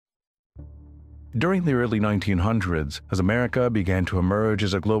During the early 1900s, as America began to emerge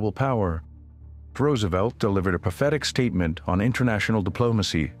as a global power, Roosevelt delivered a prophetic statement on international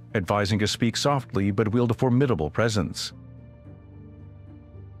diplomacy, advising to speak softly but wield a formidable presence.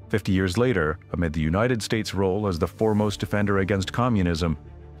 50 years later, amid the United States' role as the foremost defender against communism,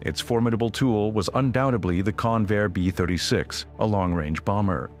 its formidable tool was undoubtedly the Convair B-36, a long-range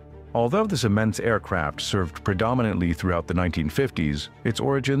bomber. Although this immense aircraft served predominantly throughout the 1950s, its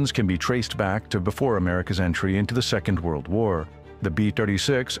origins can be traced back to before America's entry into the Second World War. The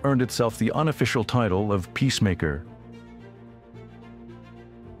B-36 earned itself the unofficial title of Peacemaker.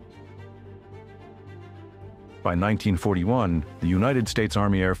 By 1941, the United States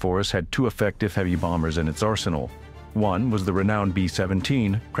Army Air Force had two effective heavy bombers in its arsenal. One was the renowned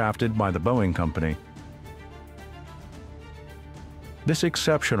B-17, crafted by the Boeing Company. This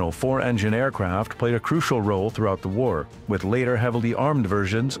exceptional four-engine aircraft played a crucial role throughout the war, with later heavily armed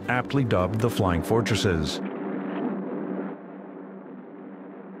versions aptly dubbed the Flying Fortresses.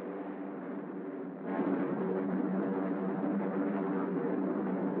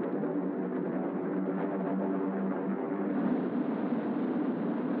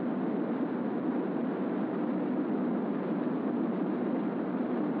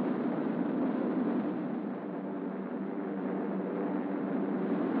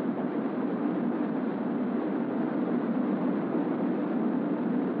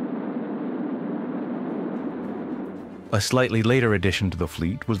 A slightly later addition to the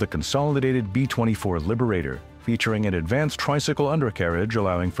fleet was the consolidated B-24 Liberator. Featuring an advanced tricycle undercarriage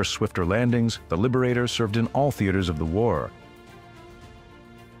allowing for swifter landings, the Liberator served in all theaters of the war.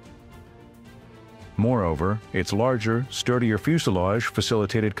 Moreover, its larger, sturdier fuselage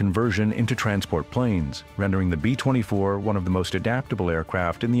facilitated conversion into transport planes, rendering the B-24 one of the most adaptable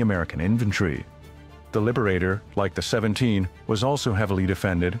aircraft in the American infantry. The Liberator, like the 17, was also heavily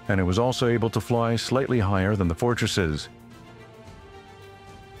defended, and it was also able to fly slightly higher than the Fortresses.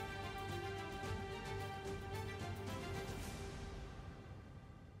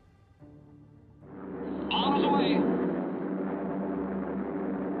 On the way.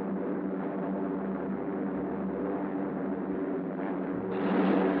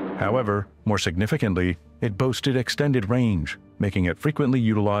 However, more significantly, it boasted extended range, making it frequently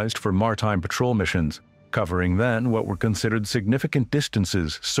utilized for maritime patrol missions, covering then what were considered significant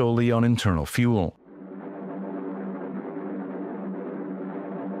distances solely on internal fuel.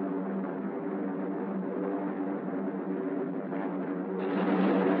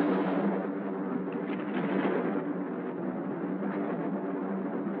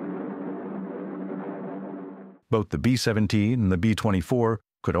 Both the B-17 and the B-24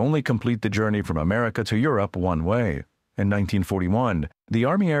 could only complete the journey from America to Europe one way. In 1941, the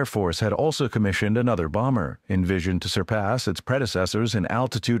Army Air Force had also commissioned another bomber, envisioned to surpass its predecessors in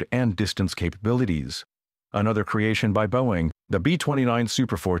altitude and distance capabilities. Another creation by Boeing, the B-29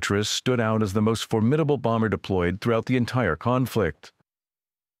 Stratofortress stood out as the most formidable bomber deployed throughout the entire conflict.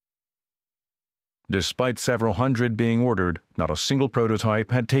 Despite several hundred being ordered, not a single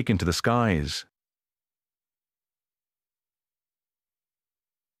prototype had taken to the skies.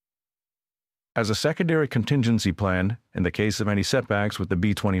 As a secondary contingency plan, in the case of any setbacks with the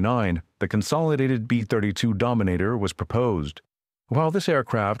B-29, the consolidated B-32 Dominator was proposed. While this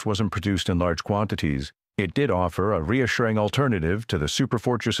aircraft wasn't produced in large quantities, it did offer a reassuring alternative to the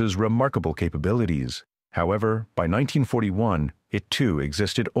Stratofortress's remarkable capabilities. However, by 1941, it too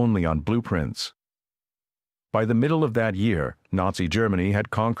existed only on blueprints. By the middle of that year, Nazi Germany had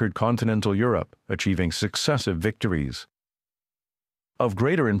conquered continental Europe, achieving successive victories. Of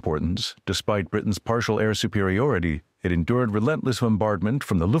greater importance, despite Britain's partial air superiority, it endured relentless bombardment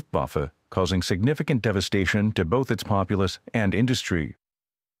from the Luftwaffe, causing significant devastation to both its populace and industry.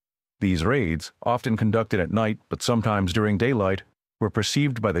 These raids, often conducted at night but sometimes during daylight, were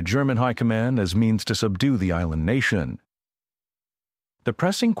perceived by the German High Command as means to subdue the island nation. The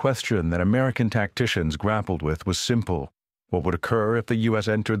pressing question that American tacticians grappled with was simple. What would occur if the U.S.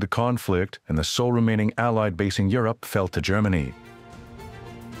 entered the conflict and the sole remaining Allied base in Europe fell to Germany?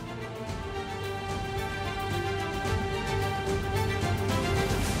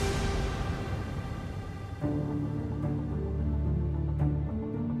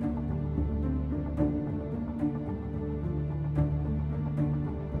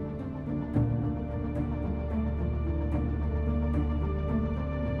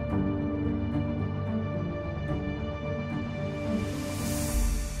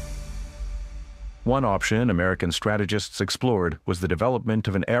 One option American strategists explored was the development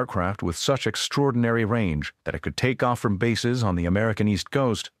of an aircraft with such extraordinary range that it could take off from bases on the American East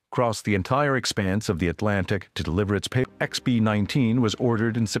Coast, crossed the entire expanse of the Atlantic to deliver its payload. XB-19 was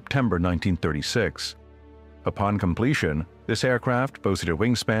ordered in September 1936. Upon completion, this aircraft boasted a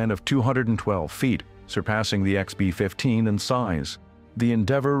wingspan of 212 feet, surpassing the XB-15 in size. The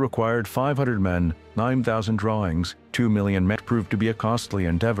endeavor required 500 men, 9,000 drawings, 2 million men. Proved to be a costly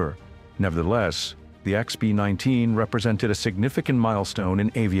endeavor. Nevertheless, the XB-19 represented a significant milestone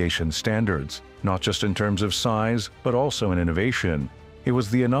in aviation standards, not just in terms of size, but also in innovation. It was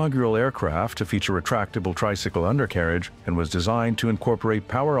the inaugural aircraft to feature retractable tricycle undercarriage and was designed to incorporate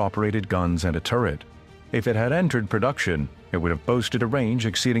power-operated guns and a turret. If it had entered production, it would have boasted a range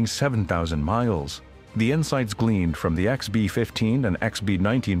exceeding 7,000 miles. The insights gleaned from the XB-15 and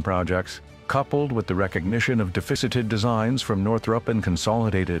XB-19 projects, coupled with the recognition of deficited designs from Northrop and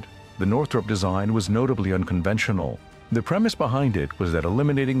Consolidated. The Northrop design was notably unconventional. The premise behind it was that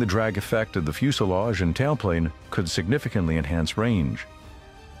eliminating the drag effect of the fuselage and tailplane could significantly enhance range.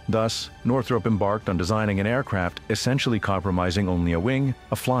 Thus, Northrop embarked on designing an aircraft essentially compromising only a wing,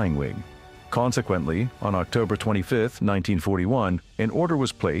 a flying wing. Consequently, on October 25, 1941, an order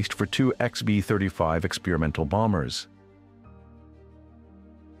was placed for 2 XB-35 experimental bombers.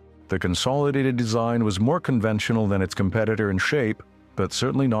 The Consolidated design was more conventional than its competitor in shape, but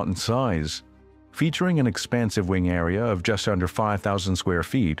certainly not in size. Featuring an expansive wing area of just under 5,000 square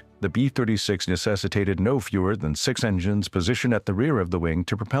feet, the B-36 necessitated no fewer than 6 engines positioned at the rear of the wing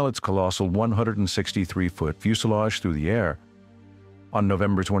to propel its colossal 163-foot fuselage through the air. On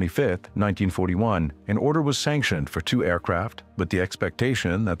November 25, 1941, an order was sanctioned for 2 aircraft, with the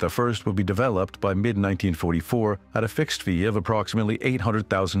expectation that the first would be developed by mid-1944 at a fixed fee of approximately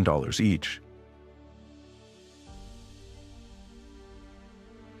 $800,000 each.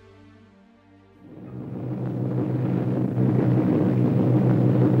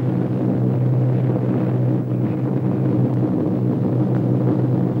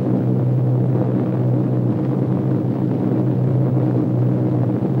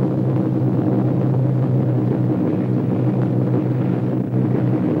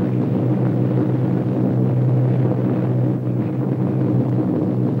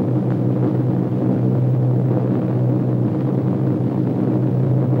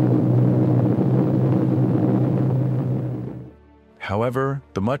 However,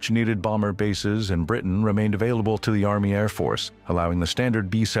 the much-needed bomber bases in Britain remained available to the Army Air Force, allowing the standard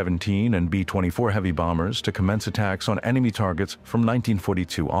B-17 and B-24 heavy bombers to commence attacks on enemy targets from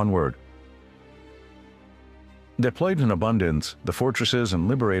 1942 onward. Deployed in abundance, the Fortresses and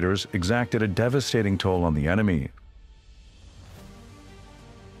Liberators exacted a devastating toll on the enemy.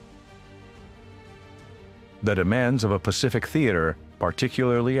 The demands of a Pacific theater,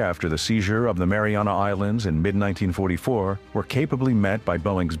 particularly after the seizure of the Mariana Islands in mid-1944, were capably met by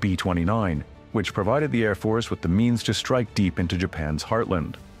Boeing's B-29, which provided the Air Force with the means to strike deep into Japan's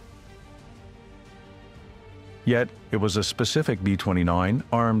heartland. Yet, it was a specific B-29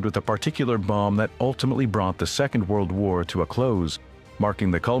 armed with a particular bomb that ultimately brought the Second World War to a close, marking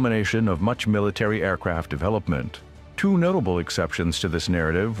the culmination of much military aircraft development. 2 notable exceptions to this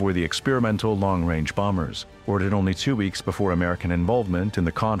narrative were the experimental long-range bombers, ordered only 2 weeks before American involvement in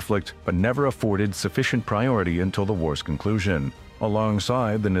the conflict but never afforded sufficient priority until the war's conclusion,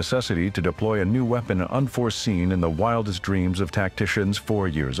 alongside the necessity to deploy a new weapon unforeseen in the wildest dreams of tacticians 4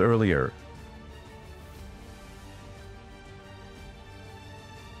 years earlier.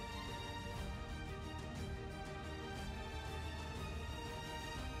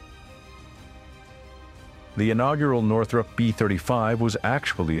 The inaugural Northrop B-35 was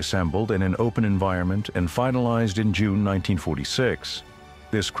actually assembled in an open environment and finalized in June 1946.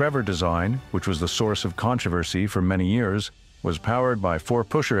 This clever design, which was the source of controversy for many years, was powered by 4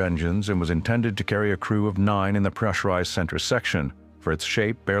 pusher engines and was intended to carry a crew of 9 in the pressurized center section, for its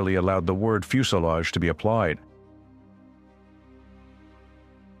shape barely allowed the word fuselage to be applied.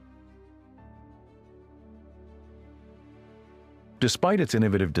 Despite its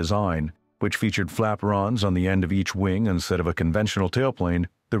innovative design, which featured flaperons on the end of each wing instead of a conventional tailplane,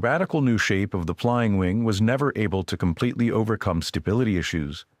 the radical new shape of the flying wing was never able to completely overcome stability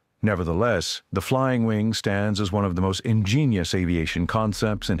issues. Nevertheless, the flying wing stands as one of the most ingenious aviation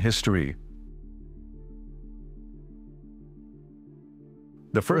concepts in history.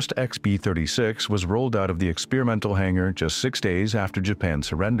 The first XB-36 was rolled out of the experimental hangar just 6 days after Japan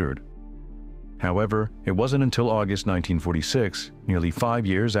surrendered. However, it wasn't until August 1946, nearly 5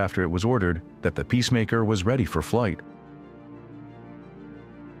 years after it was ordered, that the Peacemaker was ready for flight.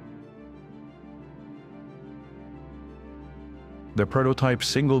 The prototype's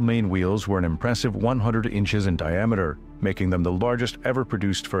single main wheels were an impressive 100 inches in diameter, making them the largest ever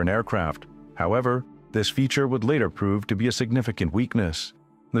produced for an aircraft. However, this feature would later prove to be a significant weakness.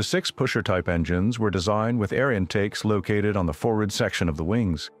 The 6 pusher-type engines were designed with air intakes located on the forward section of the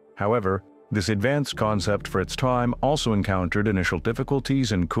wings. However, this advanced concept for its time also encountered initial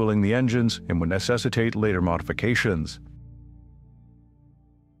difficulties in cooling the engines and would necessitate later modifications.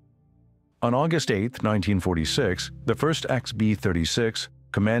 On August 8, 1946, the first B-36,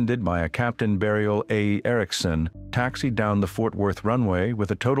 commanded by a Captain Burial A. Erickson, taxied down the Fort Worth runway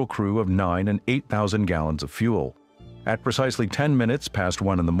with a total crew of 9 and 8,000 gallons of fuel. At precisely 10 minutes past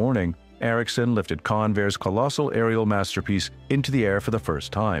 1 in the morning, Erickson lifted Convair's colossal aerial masterpiece into the air for the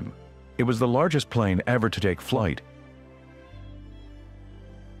first time. It was the largest plane ever to take flight.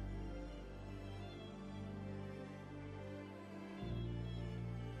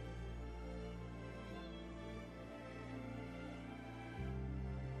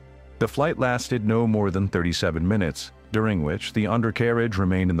 The flight lasted no more than 37 minutes, during which the undercarriage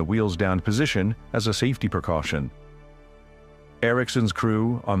remained in the wheels-down position as a safety precaution. Erickson's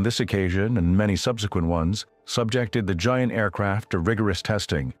crew, on this occasion and many subsequent ones, subjected the giant aircraft to rigorous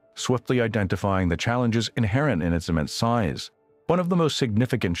testing, swiftly identifying the challenges inherent in its immense size. One of the most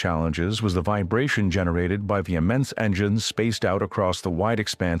significant challenges was the vibration generated by the immense engines spaced out across the wide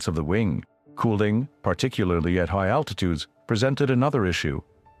expanse of the wing. Cooling, particularly at high altitudes, presented another issue.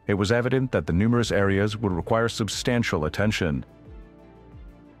 It was evident that the numerous areas would require substantial attention.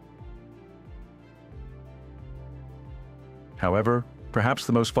 However, perhaps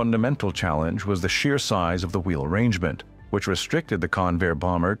the most fundamental challenge was the sheer size of the wheel arrangement, which restricted the Convair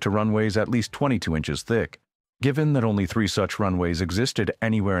bomber to runways at least 22 inches thick. Given that only 3 such runways existed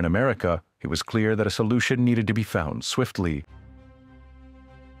anywhere in America, it was clear that a solution needed to be found swiftly.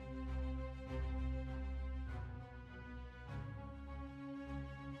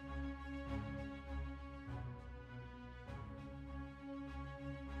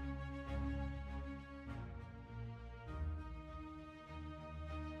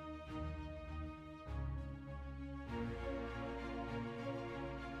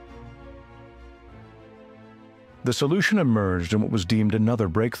 The solution emerged in what was deemed another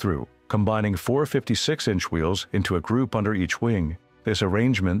breakthrough, combining 4 56-inch wheels into a group under each wing. This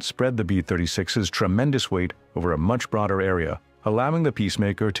arrangement spread the B-36's tremendous weight over a much broader area, allowing the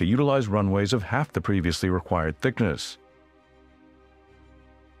Peacemaker to utilize runways of half the previously required thickness.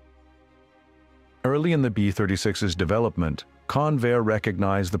 Early in the B-36's development, Convair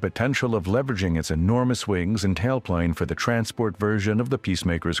recognized the potential of leveraging its enormous wings and tailplane for the transport version of the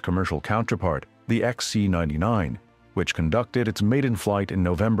Peacemaker's commercial counterpart, the XC-99, which conducted its maiden flight in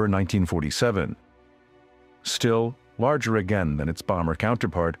November 1947. Still, larger again than its bomber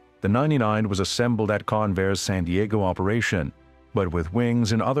counterpart, the 99 was assembled at Convair's San Diego operation, but with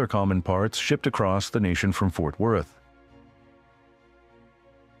wings and other common parts shipped across the nation from Fort Worth.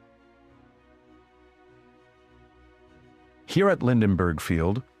 Here at Lindenberg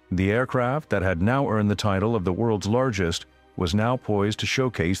Field, the aircraft that had now earned the title of the world's largest was now poised to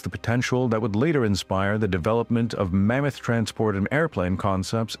showcase the potential that would later inspire the development of mammoth transport and airplane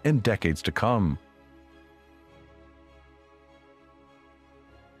concepts in decades to come.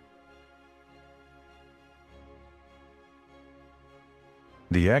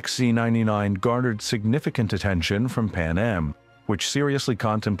 The XC-99 garnered significant attention from Pan Am, which seriously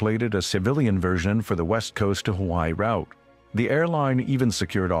contemplated a civilian version for the West Coast to Hawaii route. The airline even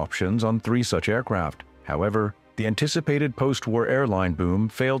secured options on 3 such aircraft. However, the anticipated post-war airline boom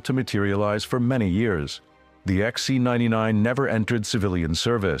failed to materialize for many years. The XC-99 never entered civilian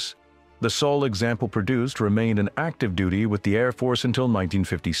service. The sole example produced remained in active duty with the Air Force until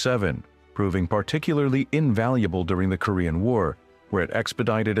 1957, proving particularly invaluable during the Korean War, where it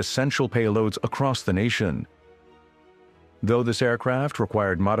expedited essential payloads across the nation. Though this aircraft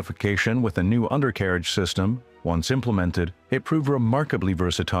required modification with a new undercarriage system, once implemented, it proved remarkably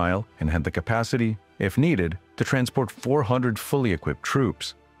versatile and had the capacity, if needed, to transport 400 fully equipped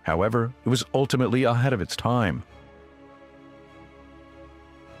troops. However, it was ultimately ahead of its time.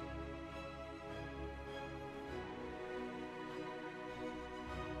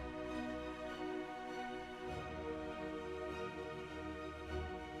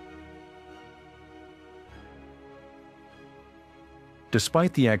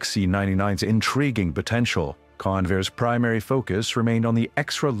 Despite the XC-99's intriguing potential, Convair's primary focus remained on the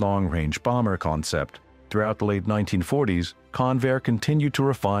extra-long-range bomber concept. Throughout the late 1940s, Convair continued to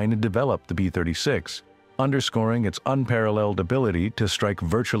refine and develop the B-36, underscoring its unparalleled ability to strike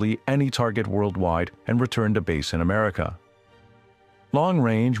virtually any target worldwide and return to base in America. Long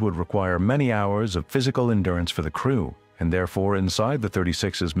range would require many hours of physical endurance for the crew, and therefore inside the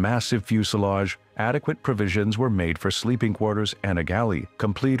 36's massive fuselage, adequate provisions were made for sleeping quarters and a galley,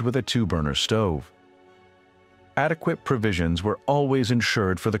 complete with a 2-burner stove. Adequate provisions were always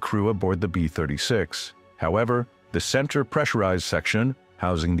ensured for the crew aboard the B-36. However, the center pressurized section,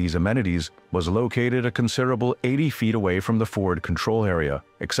 housing these amenities, was located a considerable 80 feet away from the forward control area,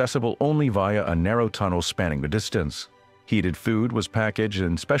 accessible only via a narrow tunnel spanning the distance. Heated food was packaged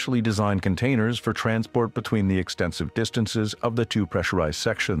in specially designed containers for transport between the extensive distances of the two pressurized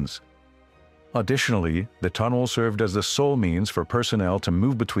sections. Additionally, the tunnel served as the sole means for personnel to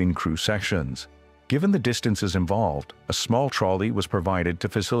move between crew sections. Given the distances involved, a small trolley was provided to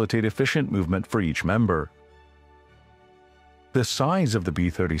facilitate efficient movement for each member. The size of the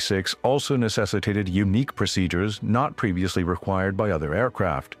B-36 also necessitated unique procedures not previously required by other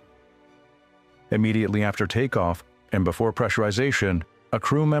aircraft. Immediately after takeoff, and before pressurization, a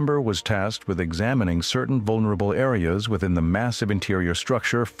crew member was tasked with examining certain vulnerable areas within the massive interior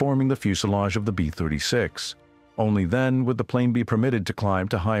structure forming the fuselage of the B-36. Only then would the plane be permitted to climb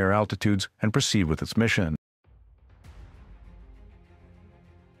to higher altitudes and proceed with its mission.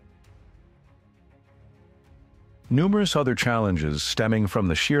 Numerous other challenges stemming from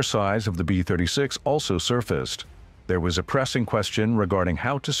the sheer size of the B-36 also surfaced. There was a pressing question regarding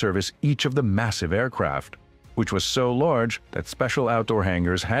how to service each of the massive aircraft, which was so large that special outdoor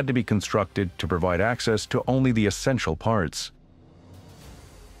hangars had to be constructed to provide access to only the essential parts.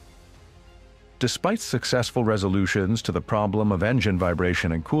 Despite successful resolutions to the problem of engine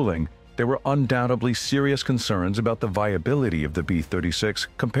vibration and cooling, there were undoubtedly serious concerns about the viability of the B-36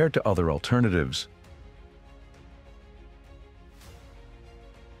 compared to other alternatives.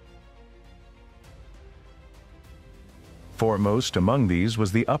 Foremost among these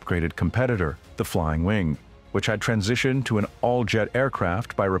was the upgraded competitor, the Flying Wing, which had transitioned to an all-jet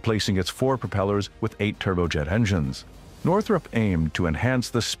aircraft by replacing its 4 propellers with 8 turbojet engines. Northrop aimed to enhance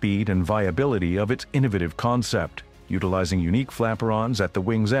the speed and viability of its innovative concept, utilizing unique flaperons at the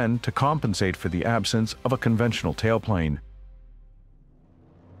wing's end to compensate for the absence of a conventional tailplane.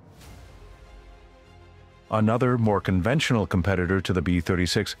 Another, more conventional competitor to the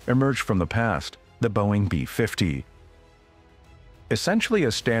B-36 emerged from the past, the Boeing B-50. Essentially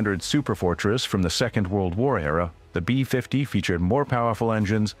a standard superfortress from the Second World War era, the B-50 featured more powerful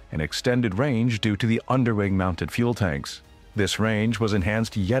engines and extended range due to the underwing-mounted fuel tanks. This range was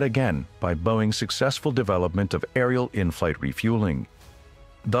enhanced yet again by Boeing's successful development of aerial in-flight refueling.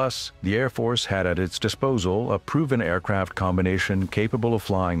 Thus, the Air Force had at its disposal a proven aircraft combination capable of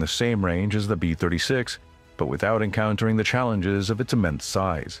flying the same range as the B-36, but without encountering the challenges of its immense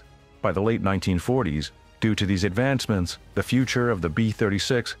size. By the late 1940s, due to these advancements, the future of the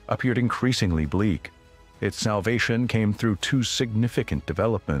B-36 appeared increasingly bleak. Its salvation came through 2 significant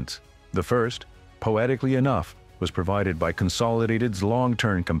developments. The first, poetically enough, was provided by Consolidated's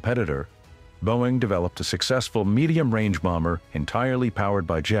long-term competitor. Boeing developed a successful medium-range bomber entirely powered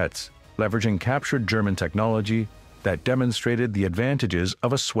by jets, leveraging captured German technology that demonstrated the advantages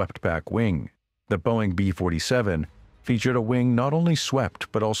of a swept-back wing. The Boeing B-47 featured a wing not only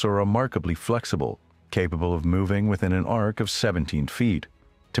swept but also remarkably flexible, capable of moving within an arc of 17 feet.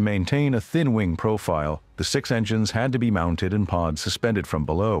 To maintain a thin wing profile, the 6 engines had to be mounted in pods suspended from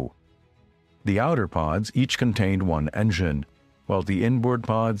below. The outer pods each contained 1 engine, while the inboard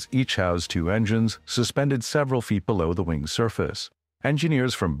pods each housed 2 engines suspended several feet below the wing surface.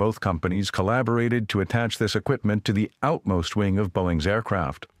 Engineers from both companies collaborated to attach this equipment to the outmost wing of Boeing's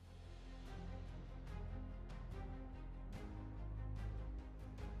aircraft.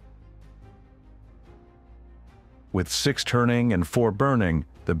 With 6 turning and 4 burning,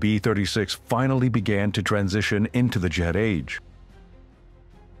 the B-36 finally began to transition into the jet age.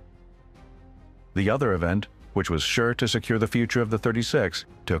 The other event, which was sure to secure the future of the 36,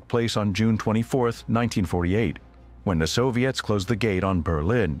 took place on June 24, 1948, when the Soviets closed the gate on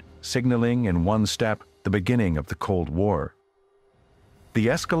Berlin, signaling in one step the beginning of the Cold War. The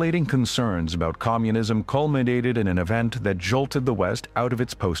escalating concerns about communism culminated in an event that jolted the West out of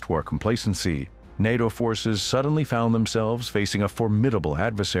its post-war complacency. NATO forces suddenly found themselves facing a formidable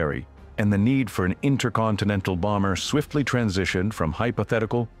adversary, and the need for an intercontinental bomber swiftly transitioned from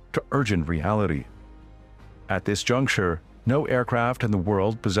hypothetical to urgent reality. At this juncture, no aircraft in the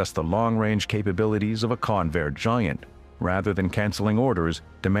world possessed the long-range capabilities of a Convair giant. Rather than canceling orders,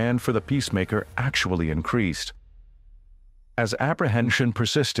 demand for the Peacemaker actually increased. As apprehension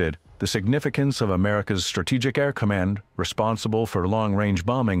persisted, the significance of America's Strategic Air Command, responsible for long-range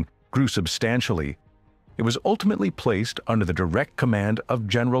bombing, grew substantially. It was ultimately placed under the direct command of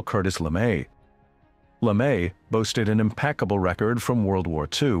General Curtis LeMay. LeMay boasted an impeccable record from World War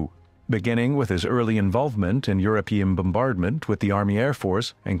II, beginning with his early involvement in European bombardment with the Army Air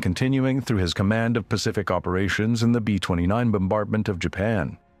Force and continuing through his command of Pacific operations in the B-29 bombardment of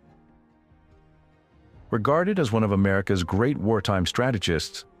Japan. Regarded as one of America's great wartime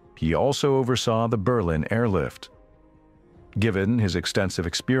strategists, he also oversaw the Berlin airlift. Given his extensive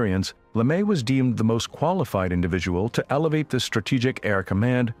experience, LeMay was deemed the most qualified individual to elevate the Strategic Air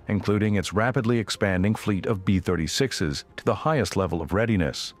Command, including its rapidly expanding fleet of B-36s, to the highest level of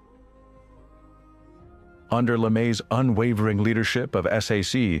readiness. Under LeMay's unwavering leadership of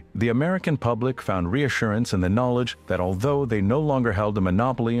SAC, the American public found reassurance in the knowledge that although they no longer held a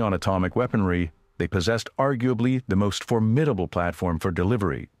monopoly on atomic weaponry, they possessed arguably the most formidable platform for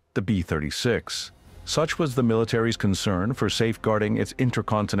delivery, the B-36. Such was the military's concern for safeguarding its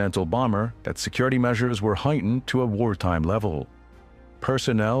intercontinental bomber that security measures were heightened to a wartime level.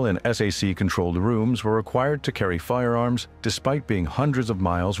 Personnel in SAC-controlled rooms were required to carry firearms despite being hundreds of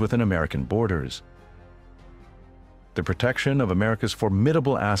miles within American borders. The protection of America's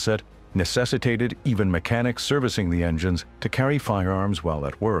formidable asset necessitated even mechanics servicing the engines to carry firearms while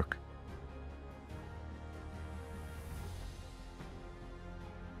at work.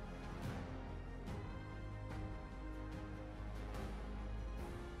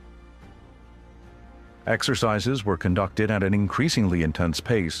 Exercises were conducted at an increasingly intense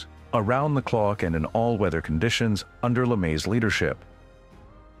pace, around the clock and in all-weather conditions under LeMay's leadership.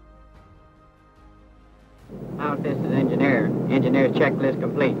 Out, this is engineer. Engineer's checklist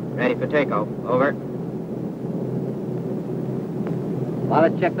complete. Ready for takeoff. Over.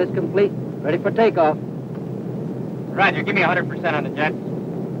 Pilot checklist complete. Ready for takeoff. Roger, give me 100% on the jets.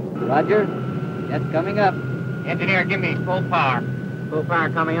 Roger. Jets coming up. Engineer, give me full power. Full power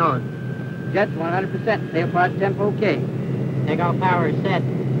coming on. Jets 100%. Tailpod tempo okay. Takeoff power is set.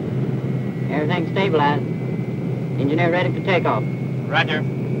 Everything stabilized. Engineer ready for takeoff. Roger.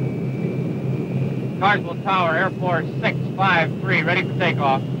 Carswell Tower, Air Force 653, ready for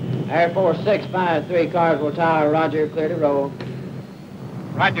takeoff. Air Force 653, Carswell Tower, roger, clear to roll.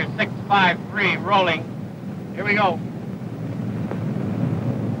 Roger, 653, rolling. Here we go.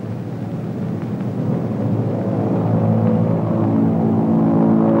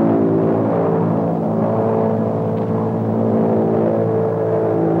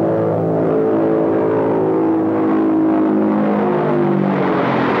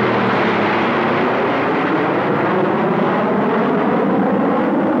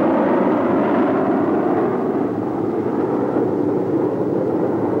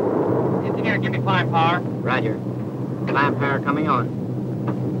 Give me climb power. Roger. Climb power coming on.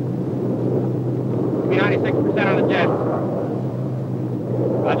 Give me 96% on the jets.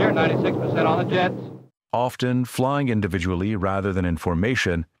 Roger, 96% on the jets. Often flying individually rather than in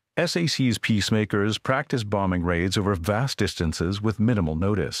formation, SAC's Peacemakers practiced bombing raids over vast distances with minimal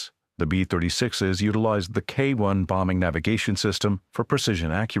notice. The B-36s utilized the K-1 bombing navigation system for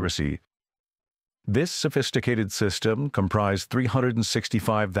precision accuracy. This sophisticated system comprised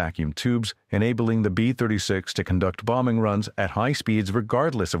 365 vacuum tubes, enabling the B-36 to conduct bombing runs at high speeds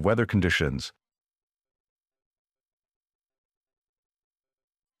regardless of weather conditions.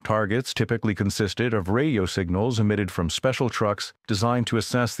 Targets typically consisted of radio signals emitted from special trucks designed to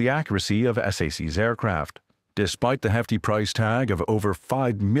assess the accuracy of SAC's aircraft. Despite the hefty price tag of over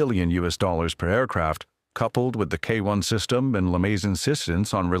 $5 million per aircraft, coupled with the K-1 system and LeMay's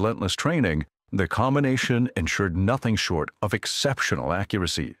insistence on relentless training, the combination ensured nothing short of exceptional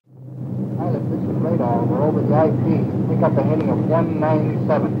accuracy. Pilot, this is radar. We're over the IP. Pick up a heading of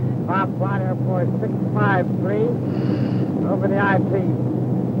 197. Bob Flight Air Force 653, over the IP.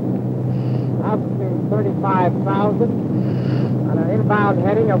 Altitude 35,000, on an inbound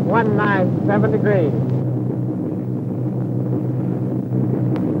heading of 197 degrees.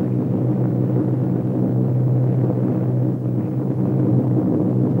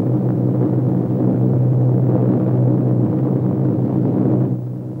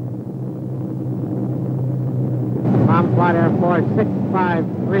 Flight Air Force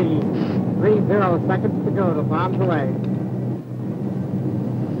 653, 30 seconds to go. The bomb's away.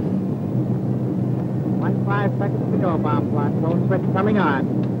 15 seconds to go, bomb flight. Phone switch coming on.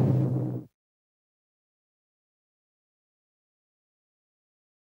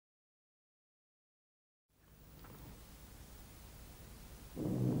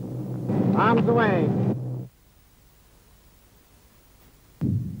 Bombs away.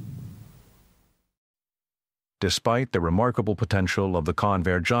 Despite the remarkable potential of the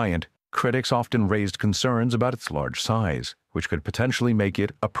Convair giant, critics often raised concerns about its large size, which could potentially make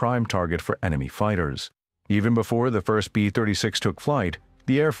it a prime target for enemy fighters. Even before the first B-36 took flight,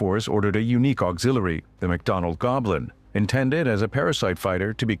 the Air Force ordered a unique auxiliary, the McDonnell Goblin, intended as a parasite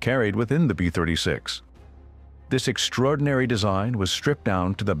fighter to be carried within the B-36. This extraordinary design was stripped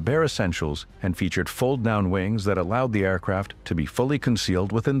down to the bare essentials and featured fold-down wings that allowed the aircraft to be fully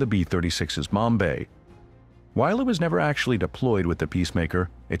concealed within the B-36's mom bay. While it was never actually deployed with the Peacemaker,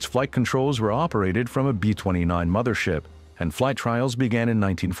 its flight controls were operated from a B-29 mothership, and flight trials began in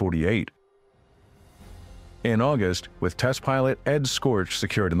 1948. In August, with test pilot Ed Scorch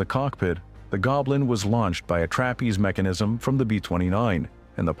secured in the cockpit, the Goblin was launched by a trapeze mechanism from the B-29,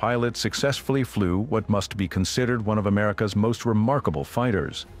 and the pilot successfully flew what must be considered one of America's most remarkable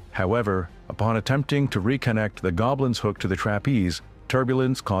fighters. However, upon attempting to reconnect the Goblin's hook to the trapeze,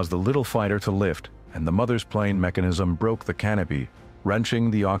 turbulence caused the little fighter to lift, and the mother's plane mechanism broke the canopy,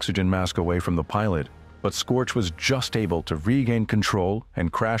 wrenching the oxygen mask away from the pilot. But Scorch was just able to regain control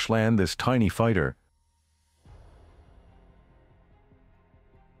and crash land this tiny fighter.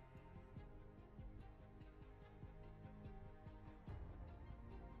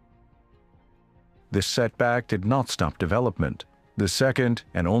 This setback did not stop development. The second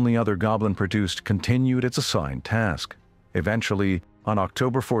and only other Goblin produced continued its assigned task. Eventually, on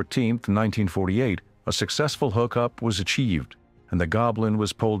October 14, 1948, a successful hookup was achieved, and the Goblin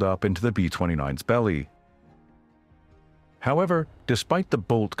was pulled up into the B-29's belly. However, despite the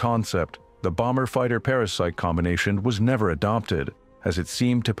bold concept, the bomber-fighter-parasite combination was never adopted, as it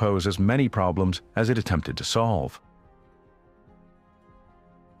seemed to pose as many problems as it attempted to solve.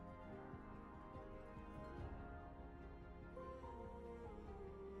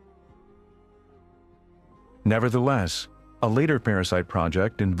 Nevertheless, a later parasite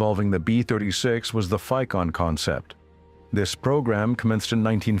project involving the B-36 was the Phycon concept. This program commenced in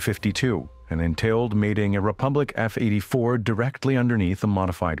 1952 and entailed mating a Republic F-84 directly underneath a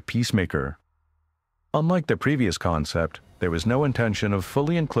modified Peacemaker. Unlike the previous concept, there was no intention of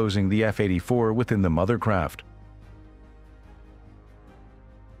fully enclosing the F-84 within the mothercraft.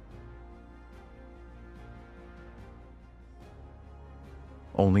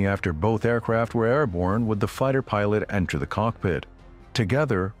 Only after both aircraft were airborne would the fighter pilot enter the cockpit.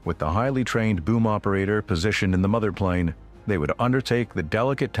 Together, with the highly trained boom operator positioned in the mother plane, they would undertake the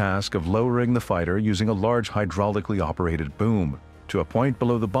delicate task of lowering the fighter using a large hydraulically operated boom to a point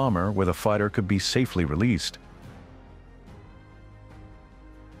below the bomber where the fighter could be safely released.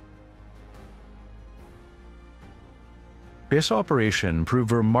 This operation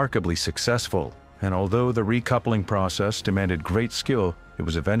proved remarkably successful, and although the recoupling process demanded great skill, it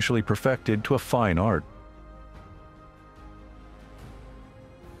was eventually perfected to a fine art.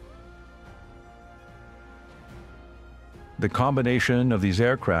 The combination of these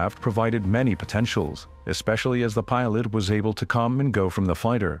aircraft provided many potentials, especially as the pilot was able to come and go from the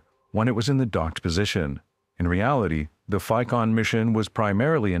fighter when it was in the docked position. In reality, the Phycon mission was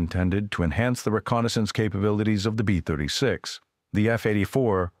primarily intended to enhance the reconnaissance capabilities of the B-36. The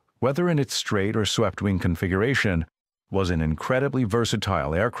F-84, whether in its straight or swept-wing configuration, was an incredibly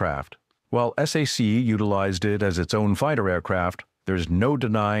versatile aircraft. While SAC utilized it as its own fighter aircraft, there's no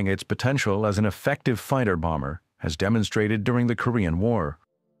denying its potential as an effective fighter bomber, as demonstrated during the Korean War.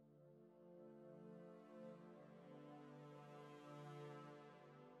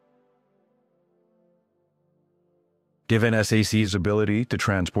 Given SAC's ability to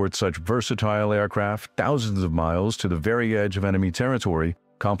transport such versatile aircraft thousands of miles to the very edge of enemy territory,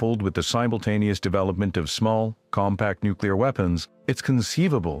 coupled with the simultaneous development of small, compact nuclear weapons, it's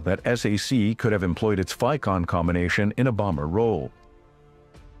conceivable that SAC could have employed its Phycon combination in a bomber role.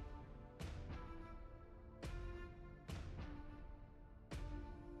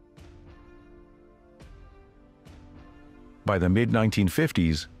 By the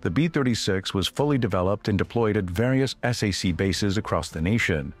mid-1950s, the B-36 was fully developed and deployed at various SAC bases across the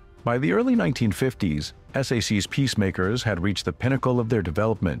nation. By the early 1950s, SAC's Peacemakers had reached the pinnacle of their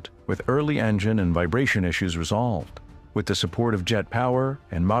development, with early engine and vibration issues resolved. With the support of jet power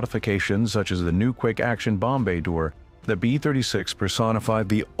and modifications such as the new quick-action bomb bay door, the B-36 personified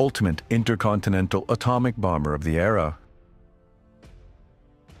the ultimate intercontinental atomic bomber of the era.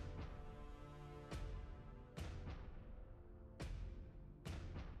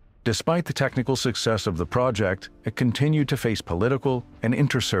 Despite the technical success of the project, it continued to face political and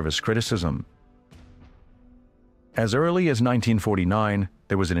inter-service criticism. As early as 1949,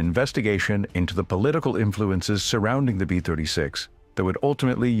 there was an investigation into the political influences surrounding the B-36 that would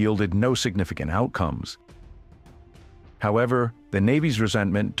ultimately yielded no significant outcomes. However, the Navy's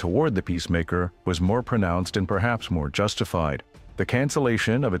resentment toward the Peacemaker was more pronounced and perhaps more justified. The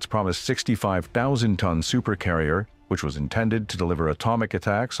cancellation of its promised 65,000-ton supercarrier, which was intended to deliver atomic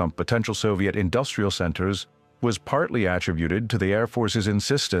attacks on potential Soviet industrial centers, was partly attributed to the Air Force's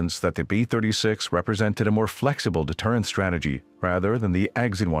insistence that the B-36 represented a more flexible deterrent strategy rather than the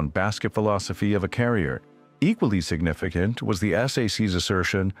eggs-in-one-basket philosophy of a carrier. Equally significant was the SAC's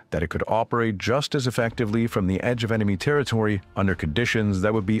assertion that it could operate just as effectively from the edge of enemy territory under conditions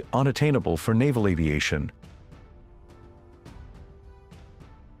that would be unattainable for naval aviation.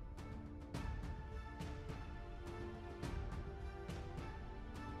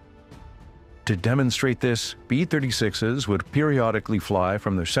 To demonstrate this, B-36s would periodically fly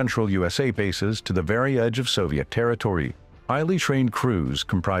from their central USA bases to the very edge of Soviet territory. Highly trained crews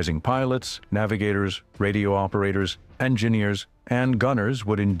comprising pilots, navigators, radio operators, engineers, and gunners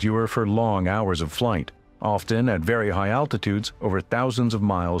would endure for long hours of flight, often at very high altitudes over thousands of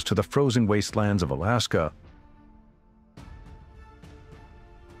miles to the frozen wastelands of Alaska.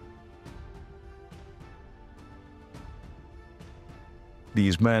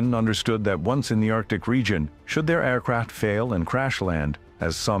 These men understood that once in the Arctic region, should their aircraft fail and crash land,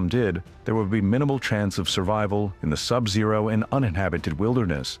 as some did, there would be minimal chance of survival in the sub-zero and uninhabited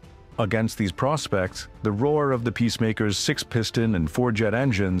wilderness. Against these prospects, the roar of the Peacemaker's 6-piston and 4-jet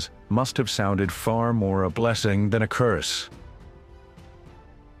engines must have sounded far more a blessing than a curse.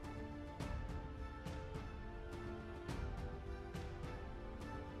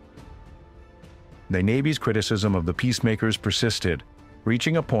 The Navy's criticism of the Peacemakers persisted,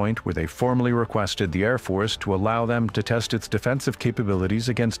 reaching a point where they formally requested the Air Force to allow them to test its defensive capabilities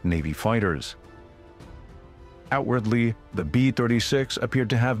against Navy fighters. Outwardly, the B-36 appeared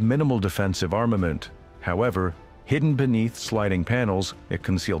to have minimal defensive armament. However, hidden beneath sliding panels, it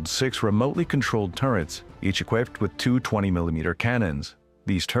concealed 6 remotely controlled turrets, each equipped with 2 20mm cannons.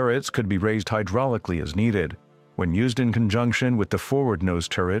 These turrets could be raised hydraulically as needed. When used in conjunction with the forward-nose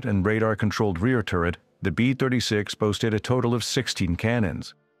turret and radar-controlled rear turret, the B-36 boasted a total of 16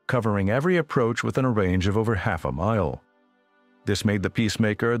 cannons, covering every approach within a range of over half a mile. This made the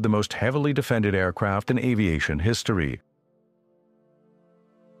Peacemaker the most heavily defended aircraft in aviation history.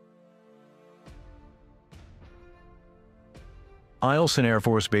 Eielson Air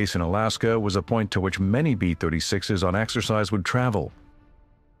Force Base in Alaska was a point to which many B-36s on exercise would travel.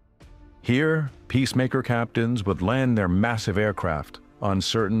 Here, Peacemaker captains would land their massive aircraft,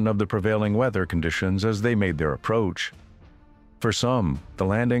 uncertain of the prevailing weather conditions as they made their approach. For some, the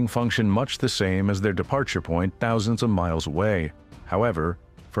landing functioned much the same as their departure point thousands of miles away. However,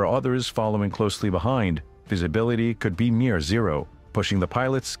 for others following closely behind, visibility could be near zero, pushing the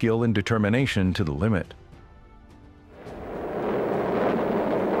pilot's skill and determination to the limit.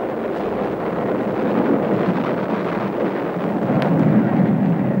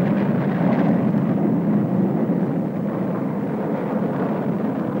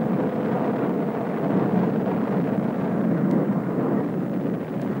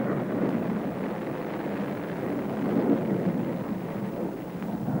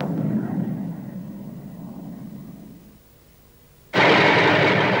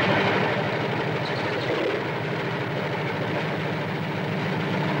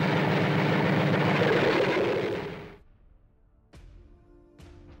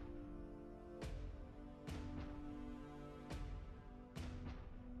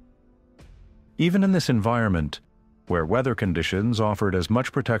 Even in this environment, where weather conditions offered as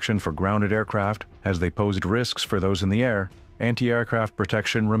much protection for grounded aircraft as they posed risks for those in the air, anti-aircraft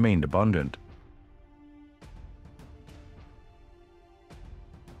protection remained abundant.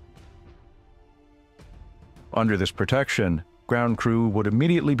 Under this protection, ground crew would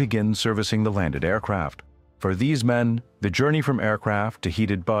immediately begin servicing the landed aircraft. For these men, the journey from aircraft to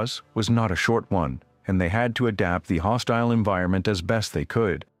heated bus was not a short one, and they had to adapt the hostile environment as best they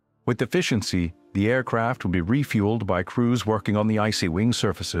could. With efficiency, the aircraft would be refueled by crews working on the icy wing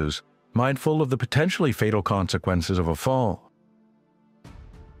surfaces, mindful of the potentially fatal consequences of a fall.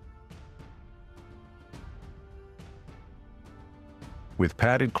 With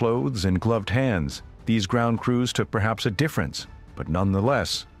padded clothes and gloved hands, these ground crews took perhaps a difference, but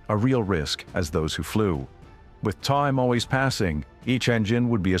nonetheless, a real risk as those who flew. With time always passing, each engine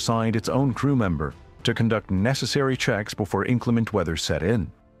would be assigned its own crew member to conduct necessary checks before inclement weather set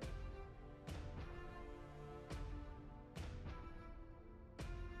in.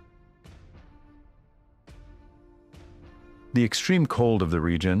 The extreme cold of the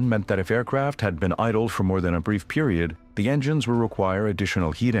region meant that if aircraft had been idle for more than a brief period, the engines would require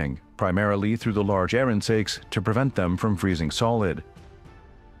additional heating, primarily through the large air intakes, to prevent them from freezing solid.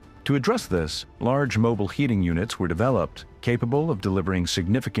 To address this, large mobile heating units were developed, capable of delivering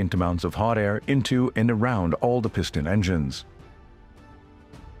significant amounts of hot air into and around all the piston engines.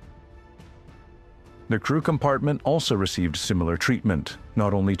 The crew compartment also received similar treatment,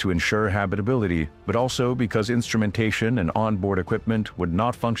 not only to ensure habitability, but also because instrumentation and onboard equipment would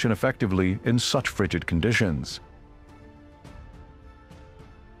not function effectively in such frigid conditions.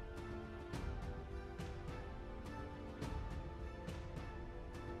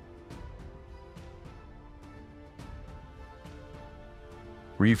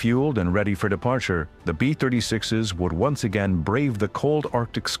 Refueled and ready for departure, the B-36s would once again brave the cold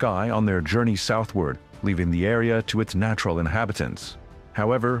Arctic sky on their journey southward, leaving the area to its natural inhabitants.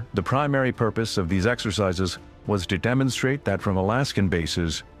 However, the primary purpose of these exercises was to demonstrate that from Alaskan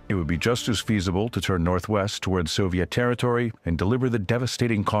bases, it would be just as feasible to turn northwest towards Soviet territory and deliver the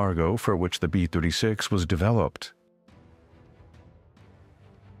devastating cargo for which the B-36 was developed.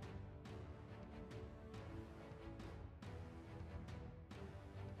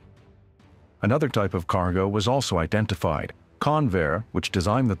 Another type of cargo was also identified. Convair, which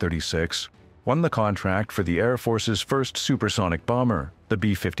designed the 36, won the contract for the Air Force's first supersonic bomber, the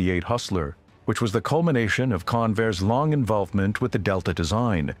B-58 Hustler, which was the culmination of Convair's long involvement with the Delta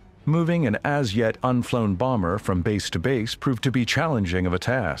design. Moving an as-yet unflown bomber from base to base proved to be challenging of a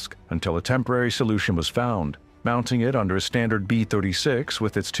task, until a temporary solution was found, mounting it under a standard B-36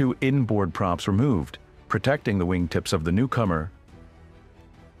 with its two inboard props removed, protecting the wingtips of the newcomer.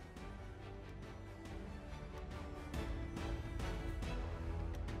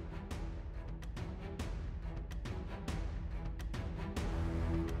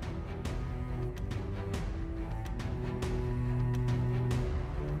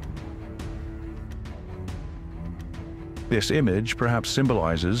 This image perhaps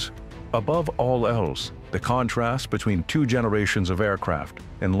symbolizes, above all else, the contrast between two generations of aircraft.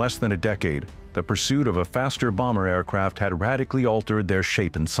 In less than a decade, the pursuit of a faster bomber aircraft had radically altered their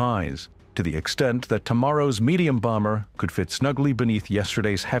shape and size, to the extent that tomorrow's medium bomber could fit snugly beneath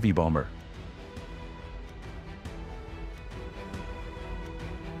yesterday's heavy bomber.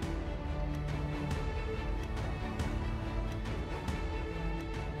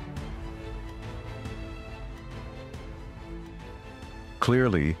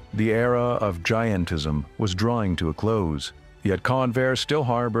 Clearly, the era of giantism was drawing to a close, yet Convair still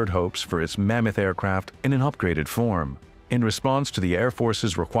harbored hopes for its mammoth aircraft in an upgraded form. In response to the Air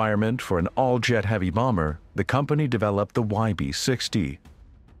Force's requirement for an all-jet heavy bomber, the company developed the YB-60.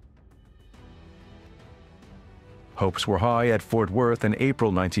 Hopes were high at Fort Worth in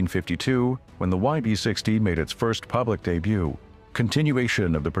April 1952 when the YB-60 made its first public debut.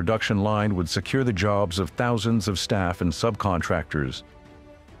 Continuation of the production line would secure the jobs of thousands of staff and subcontractors,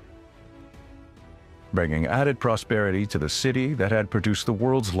 bringing added prosperity to the city that had produced the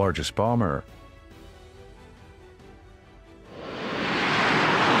world's largest bomber.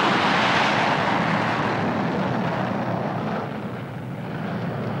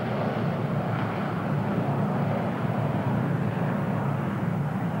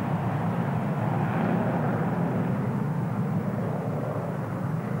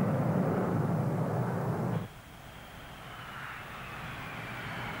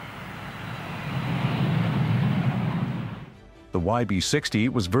 The YB-60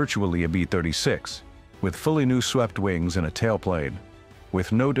 was virtually a B-36, with fully new swept wings and a tailplane.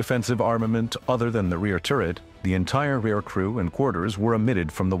 With no defensive armament other than the rear turret, the entire rear crew and quarters were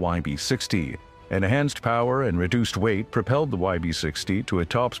omitted from the YB-60. Enhanced power and reduced weight propelled the YB-60 to a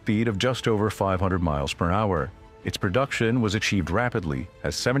top speed of just over 500 miles per hour. Its production was achieved rapidly,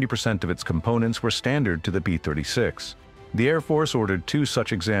 as 70% of its components were standard to the B-36. The Air Force ordered 2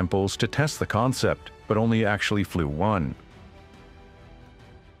 such examples to test the concept, but only actually flew one.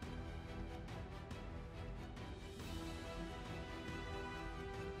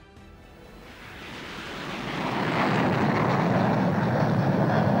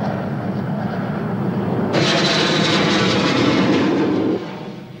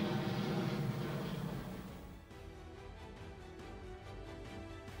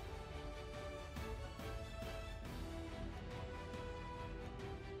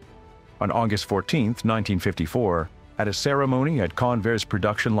 On August 14, 1954, at a ceremony at Convair's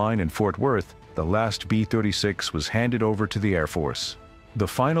production line in Fort Worth, the last B-36 was handed over to the Air Force. The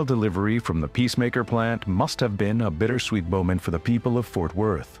final delivery from the Peacemaker plant must have been a bittersweet moment for the people of Fort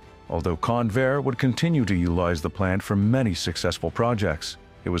Worth. Although Convair would continue to utilize the plant for many successful projects,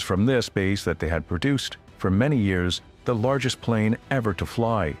 it was from this base that they had produced, for many years, the largest plane ever to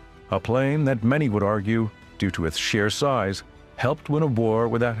fly. A plane that many would argue, due to its sheer size, helped win a war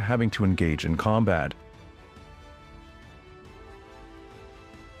without having to engage in combat.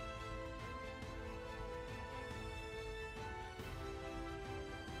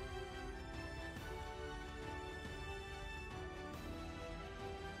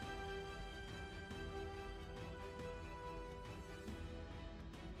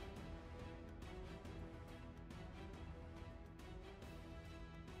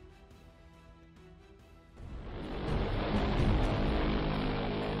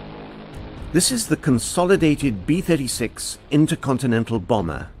 This is the consolidated B-36 intercontinental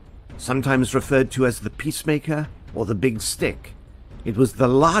bomber, sometimes referred to as the Peacemaker or the Big Stick. It was the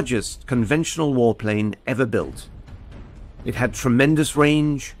largest conventional warplane ever built. It had tremendous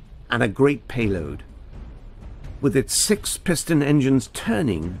range and a great payload. with its 6 piston engines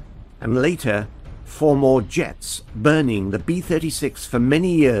turning, and later 4 more jets burning, the B-36 for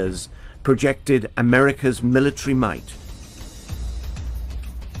many years projected America's military might.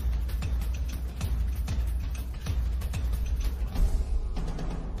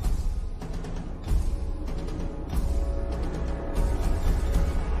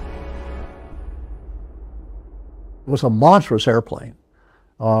 It was a monstrous airplane.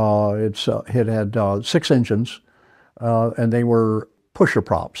 It had 6 engines, and they were pusher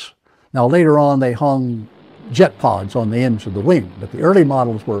props. Now later on they hung jet pods on the ends of the wing, but the early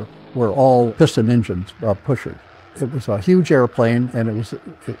models were all piston engines, pushers. It was a huge airplane, and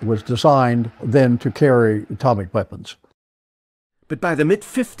it was designed then to carry atomic weapons. But by the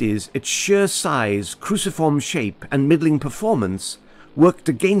mid-50s, its sheer size, cruciform shape, and middling performance worked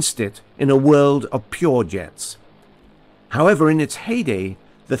against it in a world of pure jets. However, in its heyday,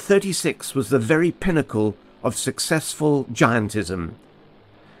 the 36 was the very pinnacle of successful giantism.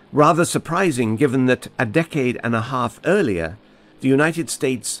 Rather surprising given that a decade and a half earlier, the United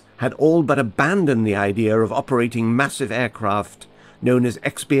States had all but abandoned the idea of operating massive aircraft known as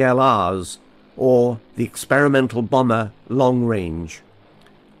XBLRs, or the Experimental Bomber Long Range.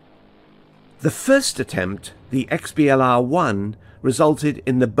 The first attempt, the XBLR-1, resulted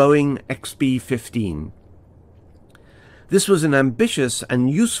in the Boeing XB-15. This was an ambitious and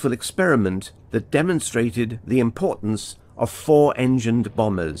useful experiment that demonstrated the importance of 4-engined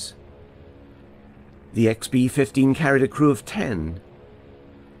bombers. The XB-15 carried a crew of 10.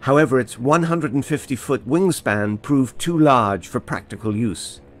 However, its 150-foot wingspan proved too large for practical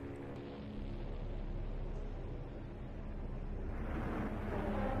use.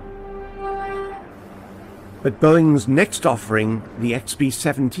 But Boeing's next offering, the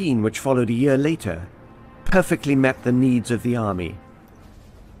XB-17, which followed a year later, perfectly met the needs of the Army.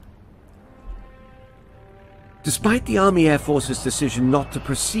 Despite the Army Air Force's decision not to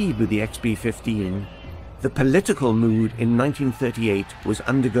proceed with the XB-15, the political mood in 1938 was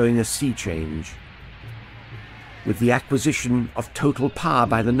undergoing a sea change. With the acquisition of total power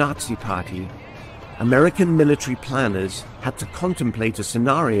by the Nazi Party, American military planners had to contemplate a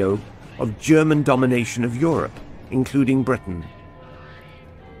scenario of German domination of Europe, including Britain.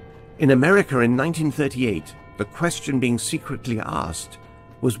 In America in 1938, the question being secretly asked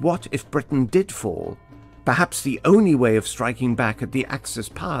was what if Britain did fall? Perhaps the only way of striking back at the Axis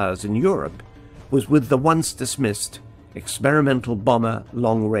powers in Europe was with the once dismissed Experimental Bomber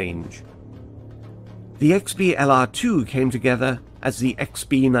Long Range. The XB-LR-2 came together as the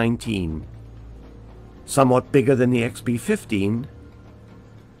XB-19, somewhat bigger than the XB-15,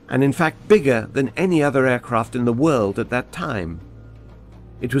 and in fact bigger than any other aircraft in the world at that time.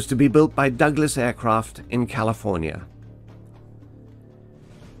 It was to be built by Douglas Aircraft in California.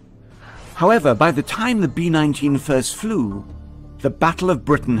 However, by the time the B-19 first flew, the Battle of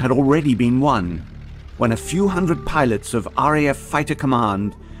Britain had already been won, when a few hundred pilots of RAF Fighter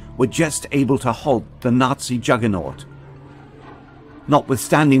Command were just able to halt the Nazi juggernaut.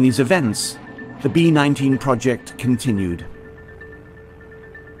 Notwithstanding these events, the B-19 project continued.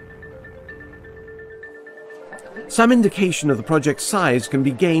 Some indication of the project's size can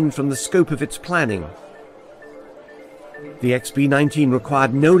be gained from the scope of its planning. The XB-19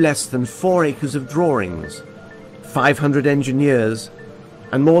 required no less than 4 acres of drawings, 500 engineers,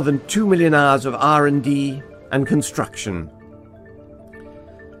 and more than 2 million hours of R&D and construction.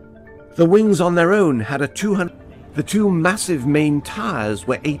 The wings on their own had the 2 massive main tires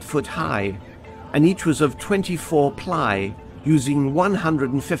were 8 foot high, and each was of 24 ply, using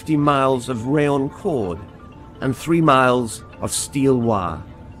 150 miles of rayon cord and 3 miles of steel wire.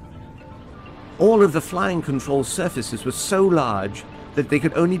 All of the flying control surfaces were so large that they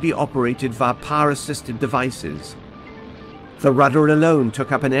could only be operated via power-assisted devices. The rudder alone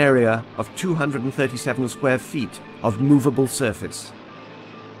took up an area of 237 square feet of movable surface.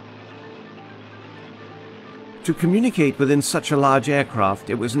 To communicate within such a large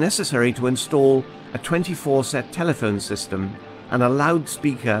aircraft, it was necessary to install a 24-set telephone system and a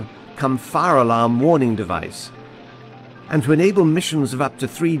loudspeaker come fire alarm warning device. And to enable missions of up to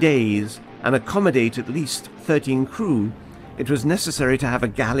 3 days and accommodate at least 13 crew, it was necessary to have a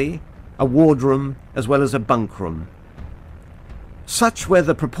galley, a wardroom, as well as a bunk room. Such were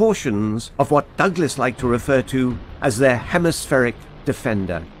the proportions of what Douglas liked to refer to as their hemispheric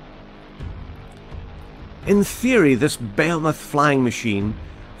defender. In theory, this behemoth flying machine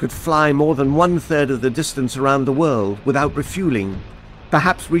could fly more than 1/3 of the distance around the world without refueling,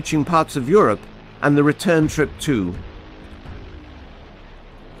 perhaps reaching parts of Europe and the return trip too.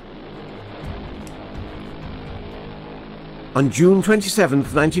 On June 27,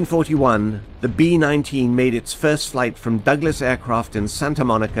 1941, the B-19 made its first flight from Douglas Aircraft in Santa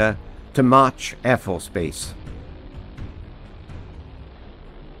Monica to March Air Force Base.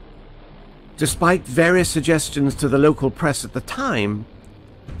 Despite various suggestions to the local press at the time,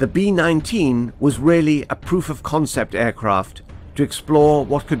 the B-19 was really a proof-of-concept aircraft to explore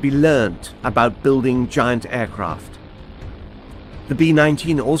what could be learnt about building giant aircraft. The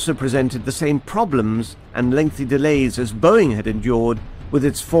B-19 also presented the same problems and lengthy delays as Boeing had endured with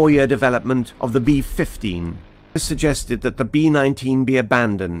its 4-year development of the B-15. This suggested that the B-19 be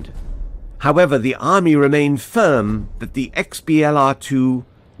abandoned. However, the Army remained firm that the XBLR-2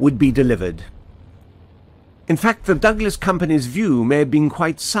 would be delivered. In fact, the Douglas Company's view may have been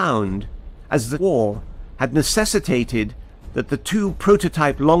quite sound, as the war had necessitated that the 2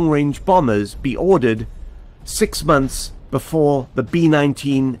 prototype long-range bombers be ordered 6 months before the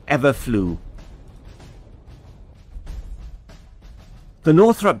B-19 ever flew. The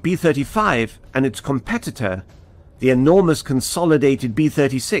Northrop B-35 and its competitor, the enormous consolidated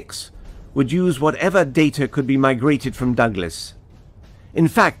B-36, would use whatever data could be migrated from Douglas. In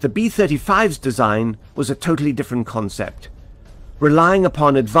fact, the B-35's design was a totally different concept, relying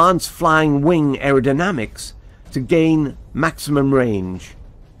upon advanced flying wing aerodynamics to gain maximum range,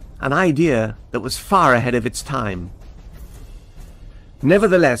 an idea that was far ahead of its time.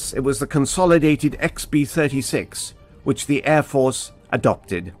 Nevertheless, it was the consolidated XB-36 which the Air Force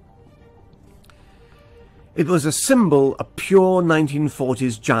adopted. It was a symbol of pure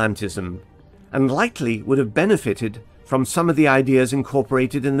 1940s giantism, and likely would have benefited from some of the ideas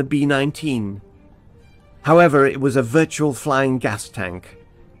incorporated in the B-19. However, it was a virtual flying gas tank,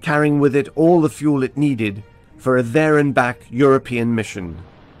 carrying with it all the fuel it needed for a there-and-back European mission.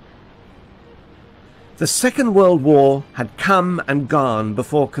 The Second World War had come and gone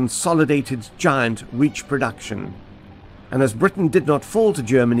before Consolidated's giant reached production, and as Britain did not fall to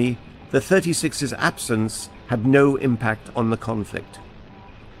Germany, the 36's absence had no impact on the conflict,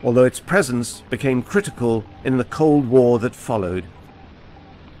 although its presence became critical in the Cold War that followed.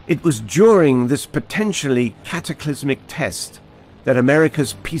 It was during this potentially cataclysmic test that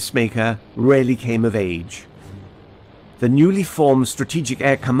America's Peacemaker really came of age. The newly formed Strategic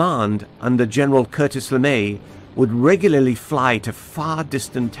Air Command under General Curtis LeMay would regularly fly to far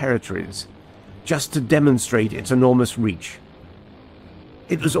distant territories just to demonstrate its enormous reach.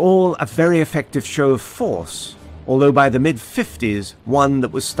 It was all a very effective show of force, although by the mid-50s, one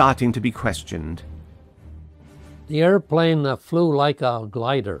that was starting to be questioned. The airplane flew like a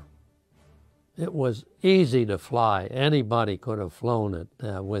glider. It was easy to fly. Anybody could have flown it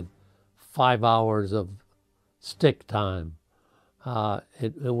with 5 hours of stick time.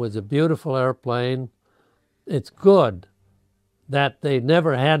 It was a beautiful airplane. It's good that they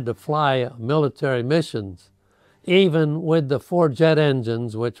never had to fly military missions, even with the 4 jet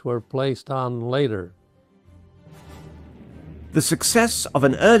engines which were placed on later. The success of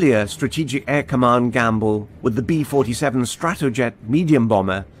an earlier Strategic Air Command gamble with the B-47 Stratojet medium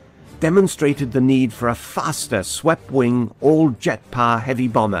bomber demonstrated the need for a faster swept-wing, all-jet-power heavy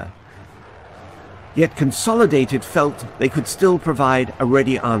bomber. Yet Consolidated felt they could still provide a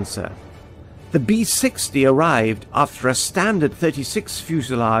ready answer. The B-60 arrived after a standard 36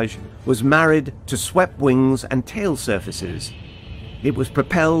 fuselage was married to swept wings and tail surfaces. It was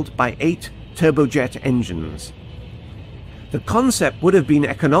propelled by 8 turbojet engines. The concept would have been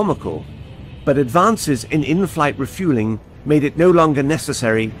economical, but advances in in-flight refueling made it no longer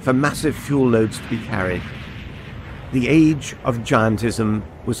necessary for massive fuel loads to be carried. The age of giantism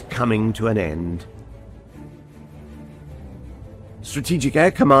was coming to an end. Strategic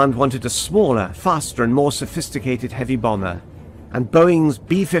Air Command wanted a smaller, faster and more sophisticated heavy bomber, and Boeing's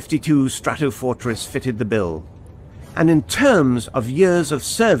B-52 Stratofortress fitted the bill. And in terms of years of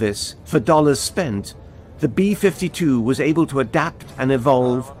service for dollars spent, the B-52 was able to adapt and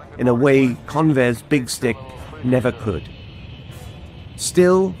evolve in a way Convair's Big Stick never could.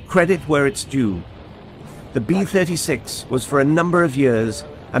 Still, credit where it's due. The B-36 was for a number of years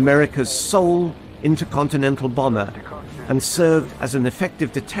America's sole intercontinental bomber and served as an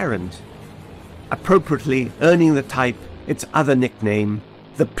effective deterrent, appropriately earning the type its other nickname,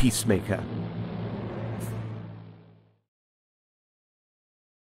 the Peacemaker.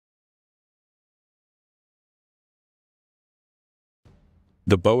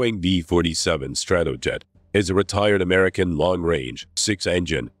 The Boeing B-47 Stratojet is a retired American long-range,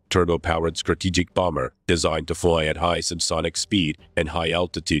 6-engine, turbo-powered strategic bomber designed to fly at high subsonic speed and high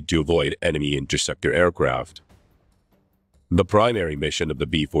altitude to avoid enemy interceptor aircraft. The primary mission of the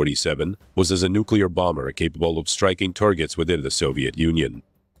B-47 was as a nuclear bomber capable of striking targets within the Soviet Union.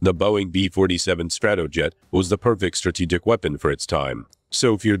 The Boeing B-47 Stratojet was the perfect strategic weapon for its time,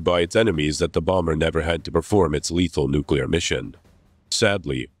 so feared by its enemies that the bomber never had to perform its lethal nuclear mission.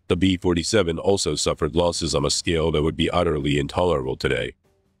 Sadly, the B-47 also suffered losses on a scale that would be utterly intolerable today.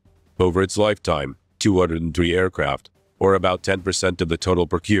 Over its lifetime, 203 aircraft, or about 10% of the total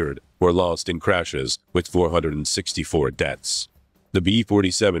procured, were lost in crashes, with 464 deaths. The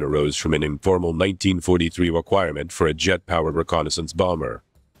B-47 arose from an informal 1943 requirement for a jet-powered reconnaissance bomber,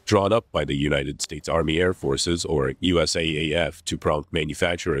 drawn up by the United States Army Air Forces, or USAF, to prompt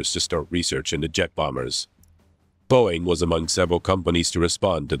manufacturers to start research into jet bombers. Boeing was among several companies to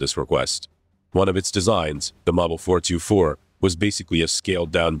respond to this request. One of its designs, the Model 424, was basically a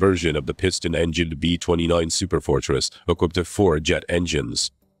scaled-down version of the piston-engined B-29 Stratofortress, equipped with 4 jet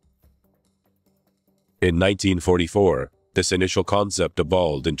engines. In 1944, this initial concept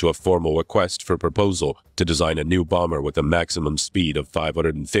evolved into a formal request for proposal to design a new bomber with a maximum speed of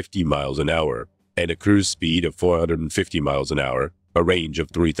 550 miles an hour and a cruise speed of 450 miles an hour, a range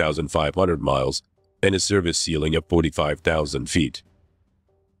of 3,500 miles, and a service ceiling of 45,000 feet.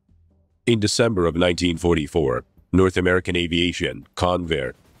 In December of 1944, North American Aviation,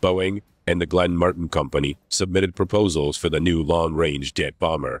 Convair, Boeing, and the Glenn Martin Company submitted proposals for the new long-range jet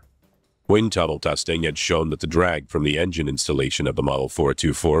bomber. Wind tunnel testing had shown that the drag from the engine installation of the Model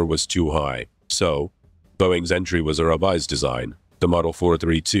 424 was too high, so Boeing's entry was a revised design, the Model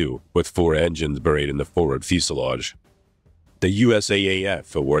 432, with 4 engines buried in the forward fuselage. The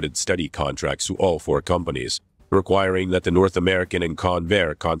USAF awarded study contracts to all 4 companies, requiring that the North American and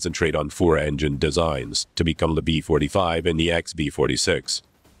Convair concentrate on 4 engine designs to become the B-45 and the XB-46.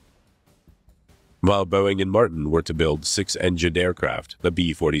 While Boeing and Martin were to build 6-engined aircraft, the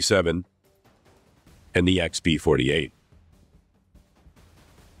B-47 and the XB-48.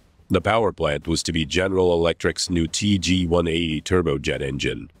 The power plant was to be General Electric's new TG-180 turbojet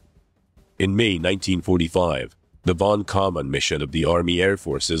engine. In May 1945, the von Kaumann mission of the Army Air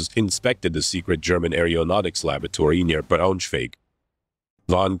Forces inspected the secret German aeronautics laboratory near Braunschweig.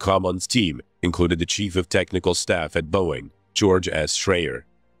 Von Kaumann's team included the Chief of Technical Staff at Boeing, George S. Schreier.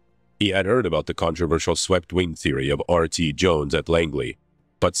 He had heard about the controversial swept-wing theory of R.T. Jones at Langley,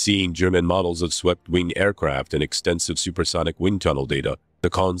 but seeing German models of swept-wing aircraft and extensive supersonic wind tunnel data, the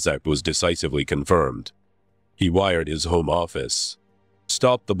concept was decisively confirmed. He wired his home office,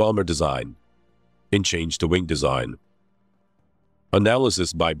 stopped the bomber design, and changed the wing design.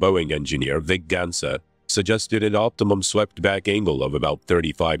 Analysis by Boeing engineer Vic Gansa suggested an optimum swept-back angle of about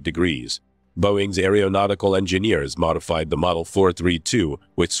 35 degrees. Boeing's aeronautical engineers modified the Model 432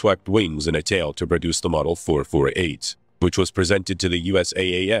 with swept wings and a tail to produce the Model 448, which was presented to the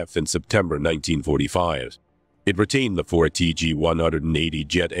USAF in September 1945. It retained the 4 TG-180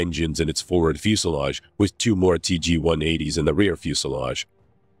 jet engines in its forward fuselage, with 2 more TG-180s in the rear fuselage.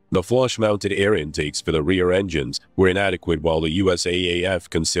 The flush-mounted air intakes for the rear engines were inadequate, while the USAF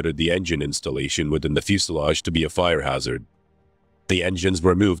considered the engine installation within the fuselage to be a fire hazard. The engines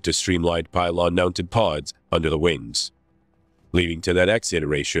were moved to streamlined pylon-mounted pods under the wings, leading to the next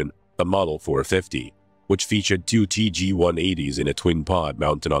iteration, the Model 450, which featured 2 TG-180s in a twin pod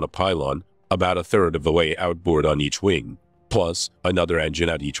mounted on a pylon about a third of the way outboard on each wing, plus another engine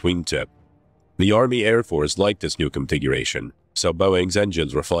at each wingtip. The Army Air Force liked this new configuration, so Boeing's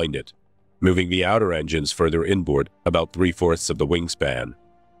engines refined it, moving the outer engines further inboard about 3/4 of the wingspan.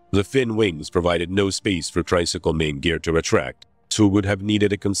 The fin wings provided no space for tricycle main gear to retract, so it would have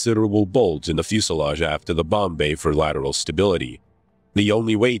needed a considerable bulge in the fuselage after the bomb bay for lateral stability. The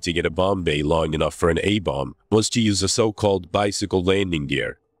only way to get a bomb bay long enough for an A-bomb was to use a so-called bicycle landing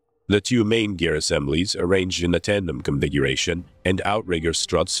gear. The 2 main gear assemblies, arranged in a tandem configuration, and outrigger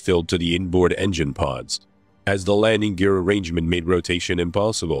struts filled to the inboard engine pods. As the landing gear arrangement made rotation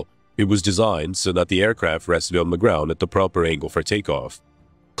impossible, it was designed so that the aircraft rested on the ground at the proper angle for takeoff.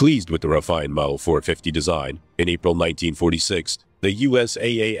 Pleased with the refined Model 450 design, in April 1946, the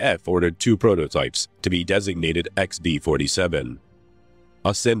USAF ordered 2 prototypes to be designated XB-47.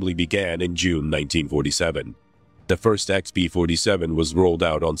 Assembly began in June 1947. The first XB-47 was rolled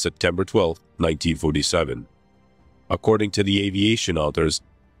out on September 12, 1947. According to the aviation authors,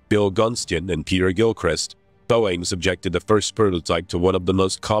 Bill Gunston and Peter Gilchrist, Boeing subjected the first prototype to one of the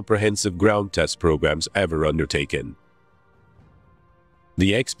most comprehensive ground test programs ever undertaken.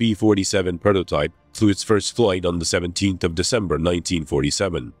 The XB-47 prototype flew its first flight on the 17th of December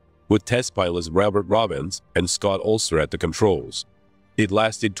 1947, with test pilots Robert Robbins and Scott Ulster at the controls. It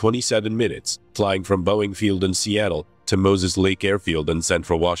lasted 27 minutes, flying from Boeing Field in Seattle to Moses Lake Airfield in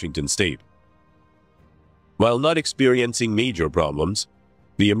central Washington state. While not experiencing major problems,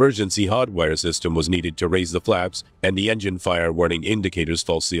 The emergency hot wire system was needed to raise the flaps, and the engine fire warning indicators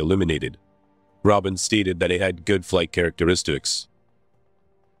falsely illuminated. Robbins stated that it had good flight characteristics.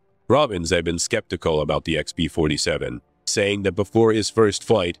 Robbins had been skeptical about the XB-47, saying that before his first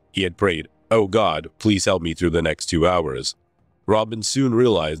flight, he had prayed, "Oh God, please help me through the next 2 hours." Robbins soon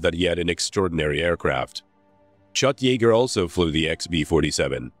realized that he had an extraordinary aircraft. Chuck Yeager also flew the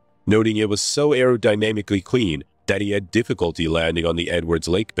XB-47, noting it was so aerodynamically clean that he had difficulty landing on the Edwards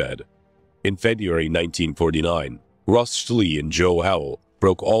Lake bed. In February 1949, Russ Schley and Joe Howell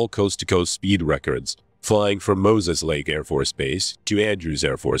broke all coast-to-coast speed records, flying from Moses Lake Air Force Base to Andrews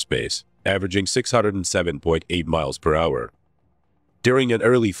Air Force Base, averaging 607.8 miles per hour. During an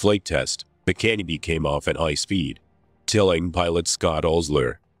early flight test, the canopy came off at high speed, telling pilot Scott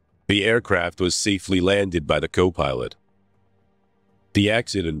Osler. The aircraft was safely landed by the co-pilot. The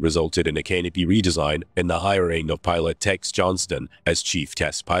accident resulted in a canopy redesign and the hiring of pilot Tex Johnston as chief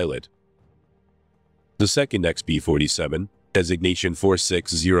test pilot. The second XB-47, designation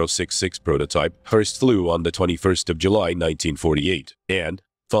 46066 prototype, first flew on the 21st of July 1948 and,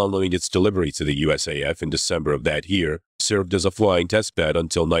 following its delivery to the USAF in December of that year, served as a flying testbed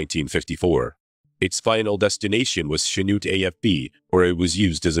until 1954. Its final destination was Chanute AFB, where it was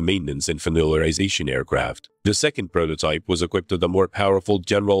used as a maintenance and familiarization aircraft. The second prototype was equipped with the more powerful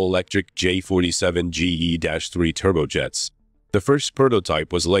General Electric J47GE-3 turbojets. The first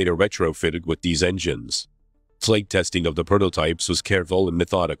prototype was later retrofitted with these engines. Flight testing of the prototypes was careful and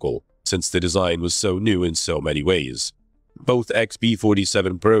methodical, since the design was so new in so many ways. Both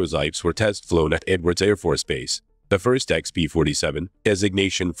XB-47 prototypes were test-flown at Edwards Air Force Base. The first XB-47,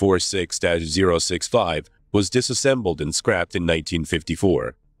 designation 46-065, was disassembled and scrapped in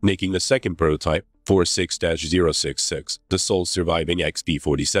 1954, making the second prototype, 46-066, the sole surviving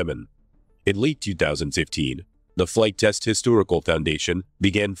XB-47. In late 2015, the Flight Test Historical Foundation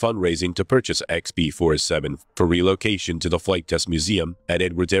began fundraising to purchase XB-47 for relocation to the Flight Test Museum at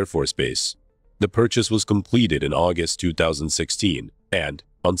Edwards Air Force Base. The purchase was completed in August 2016, and,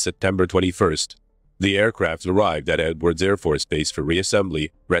 on September 21st, the aircraft arrived at Edwards Air Force Base for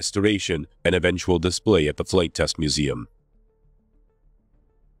reassembly, restoration, and eventual display at the Flight Test Museum.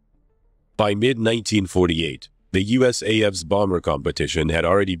 By mid-1948, the USAF's bomber competition had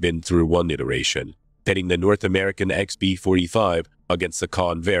already been through one iteration, pitting the North American XB-45 against the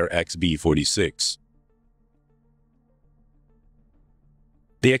Convair XB-46.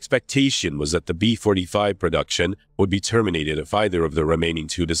 The expectation was that the B-45 production would be terminated if either of the remaining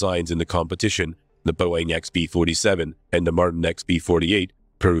two designs in the competition, the Boeing XB-47 and the Martin XB-48,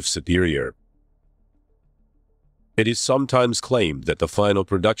 proved superior. It is sometimes claimed that the final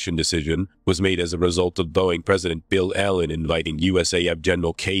production decision was made as a result of Boeing President Bill Allen inviting USAF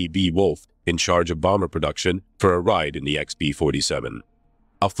General K.B. Wolf, in charge of bomber production, for a ride in the XB-47.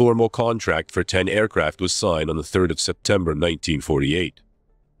 A formal contract for 10 aircraft was signed on the 3rd of September 1948.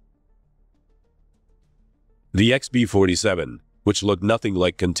 The XB-47, which looked nothing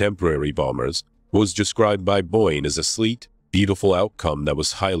like contemporary bombers, was described by Boeing as a sleek, beautiful outcome that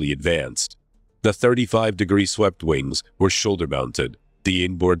was highly advanced. The 35-degree swept wings were shoulder-mounted, the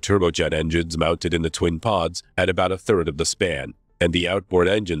inboard turbojet engines mounted in the twin pods at about a third of the span, and the outboard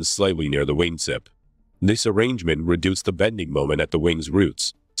engines slightly near the wingtip. This arrangement reduced the bending moment at the wing's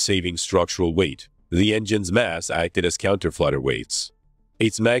roots, saving structural weight. The engine's mass acted as counterflutter weights.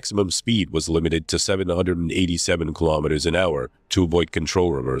 Its maximum speed was limited to 787 kilometers an hour to avoid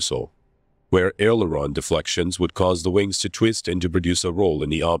control reversal, where aileron deflections would cause the wings to twist and to produce a roll in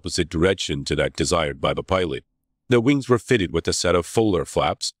the opposite direction to that desired by the pilot. The wings were fitted with a set of Fuller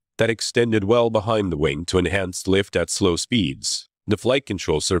flaps that extended well behind the wing to enhance lift at slow speeds. The flight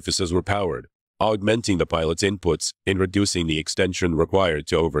control surfaces were powered, augmenting the pilot's inputs and reducing the extension required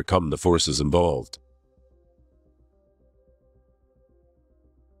to overcome the forces involved.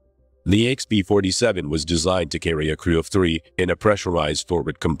 The XB-47 was designed to carry a crew of 3 in a pressurized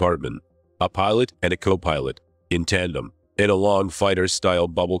forward compartment, a pilot and a co-pilot, in tandem, in a long fighter-style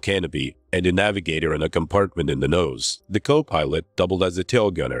bubble canopy, and a navigator in a compartment in the nose. The co-pilot doubled as a tail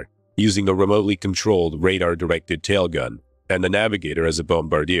gunner, using a remotely controlled radar-directed tail gun, and the navigator as a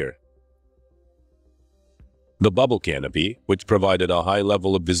bombardier. The bubble canopy, which provided a high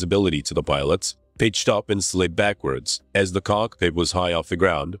level of visibility to the pilots, pitched up and slid backwards. As the cockpit was high off the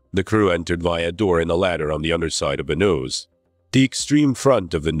ground, the crew entered via a door in a ladder on the underside of the nose. The extreme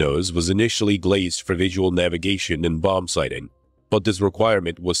front of the nose was initially glazed for visual navigation and bomb sighting, but this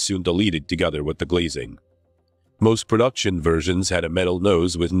requirement was soon deleted together with the glazing. Most production versions had a metal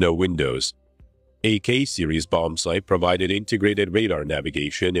nose with no windows. A K-series bomb sight provided integrated radar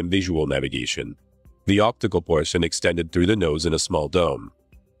navigation and visual navigation. The optical portion extended through the nose in a small dome.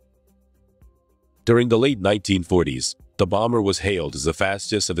 During the late 1940s, the bomber was hailed as the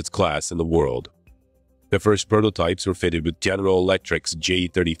fastest of its class in the world. The first prototypes were fitted with General Electric's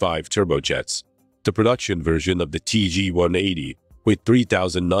J-35 turbojets, the production version of the TG-180, with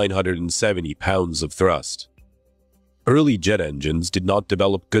 3,970 pounds of thrust. Early jet engines did not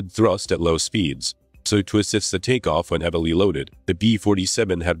develop good thrust at low speeds, so to assist the takeoff when heavily loaded, the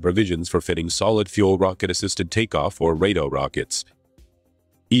B-47 had provisions for fitting solid-fuel rocket-assisted takeoff or RATO rockets,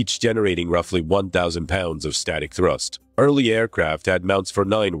 each generating roughly 1,000 pounds of static thrust. Early aircraft had mounts for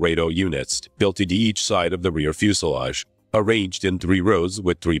 9 RATO units, built into each side of the rear fuselage, arranged in 3 rows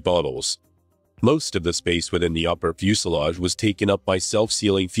with 3 bottles. Most of the space within the upper fuselage was taken up by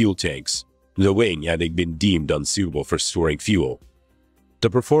self-sealing fuel tanks, the wing having been deemed unsuitable for storing fuel. The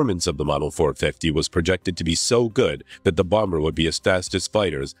performance of the Model 450 was projected to be so good that the bomber would be as fast as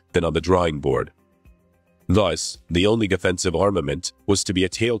fighters than on the drawing board. Thus, the only defensive armament was to be a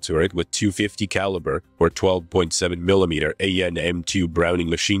tail turret with 250 caliber or 12.7mm AN/M2 Browning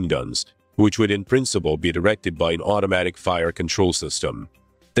machine guns, which would in principle be directed by an automatic fire control system.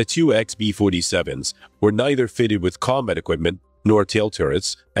 The 2X B-47s were neither fitted with combat equipment nor tail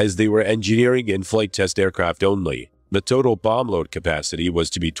turrets, as they were engineering and flight test aircraft only. The total bomb load capacity was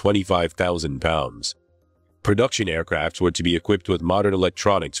to be 25,000 pounds. Production aircraft were to be equipped with modern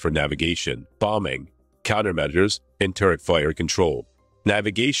electronics for navigation, bombing, countermeasures, and turret fire control.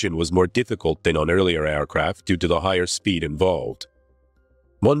 Navigation was more difficult than on earlier aircraft due to the higher speed involved.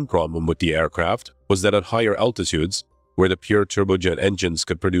 One problem with the aircraft was that at higher altitudes, where the pure turbojet engines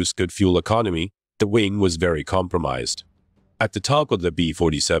could produce good fuel economy, the wing was very compromised. At the top of the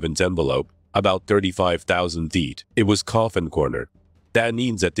B-47's envelope, about 35,000 feet, it was coffin corner. That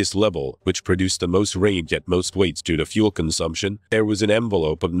means at this level, which produced the most range at most weights due to fuel consumption, there was an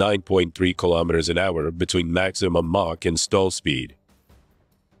envelope of 9.3 kilometers an hour between maximum Mach and stall speed.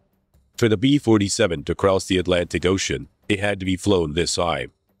 For the B-47 to cross the Atlantic Ocean, it had to be flown this high.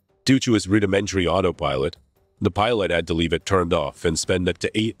 Due to its rudimentary autopilot, the pilot had to leave it turned off and spend up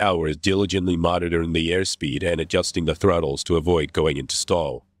to 8 hours diligently monitoring the airspeed and adjusting the throttles to avoid going into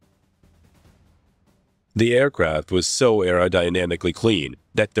stall. The aircraft was so aerodynamically clean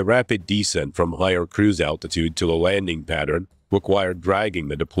that the rapid descent from higher cruise altitude to the landing pattern required dragging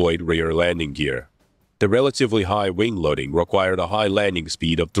the deployed rear landing gear. The relatively high wing loading required a high landing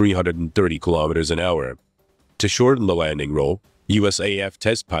speed of 330 kilometers an hour. To shorten the landing roll, USAF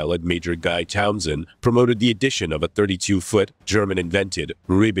test pilot Major Guy Townsend promoted the addition of a 32-foot German-invented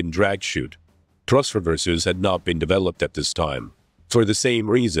ribbon drag chute. Thrust reversers had not been developed at this time. For the same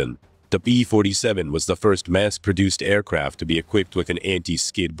reason, the B-47 was the first mass-produced aircraft to be equipped with an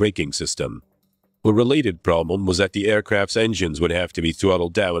anti-skid braking system. A related problem was that the aircraft's engines would have to be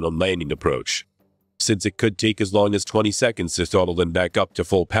throttled down on landing approach. Since it could take as long as 20 seconds to throttle them back up to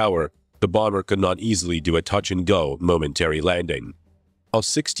full power, the bomber could not easily do a touch-and-go momentary landing. A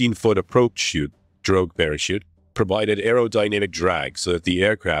 16-foot approach chute, drogue parachute, provided aerodynamic drag so that the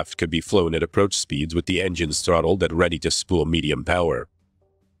aircraft could be flown at approach speeds with the engines throttled and ready to spool medium power.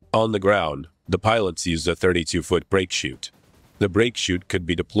 On the ground, the pilots used a 32-foot brake chute. The brake chute could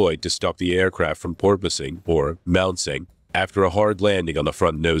be deployed to stop the aircraft from porpoising or bouncing after a hard landing on the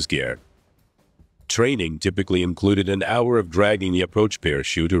front nose gear. Training typically included an hour of dragging the approach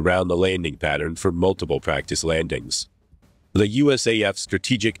parachute around the landing pattern for multiple practice landings. The USAF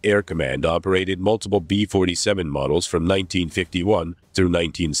Strategic Air Command operated multiple B-47 models from 1951 through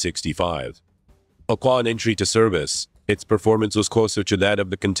 1965. Upon entry to service, its performance was closer to that of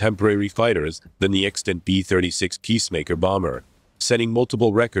the contemporary fighters than the extant B-36 Peacemaker bomber, setting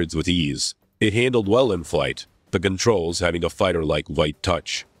multiple records with ease. It handled well in flight, the controls having a fighter-like light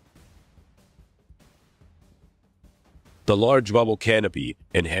touch. The large bubble canopy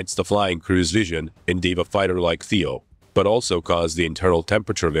enhanced the flying crew's vision and gave a fighter-like feel, but also caused the internal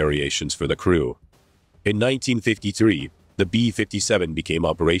temperature variations for the crew. In 1953, the B-57 became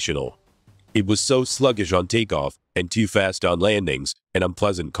operational. It was so sluggish on takeoff and too fast on landings, an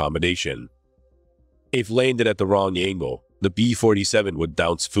unpleasant combination. If landed at the wrong angle, the B-47 would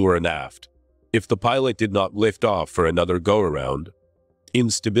bounce fore and aft. If the pilot did not lift off for another go-around,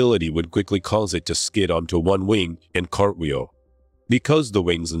 instability would quickly cause it to skid onto one wing and cartwheel. Because the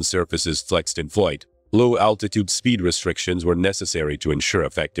wings and surfaces flexed in flight, low-altitude speed restrictions were necessary to ensure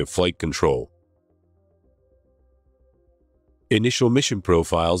effective flight control. Initial mission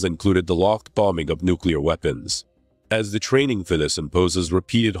profiles included the locked bombing of nuclear weapons. As the training for this imposes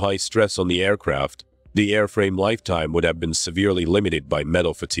repeated high stress on the aircraft, the airframe lifetime would have been severely limited by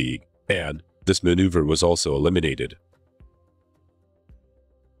metal fatigue, and this maneuver was also eliminated.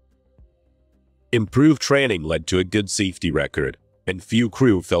 Improved training led to a good safety record. and few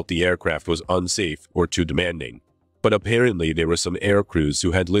crew felt the aircraft was unsafe or too demanding. But apparently there were some air crews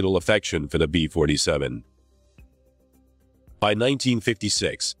who had little affection for the B-47. By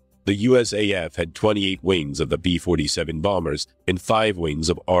 1956, the USAF had 28 wings of the B-47 bombers and 5 wings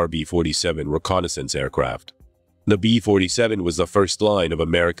of B-47 reconnaissance aircraft. The B-47 was the first line of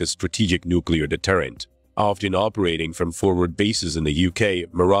America's strategic nuclear deterrent, often operating from forward bases in the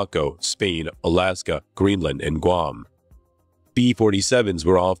UK, Morocco, Spain, Alaska, Greenland, and Guam. B-47s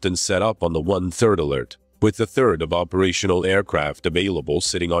were often set up on the 1/3 alert, with a third of operational aircraft available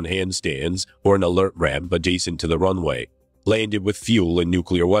sitting on handstands or an alert ramp adjacent to the runway, landed with fuel and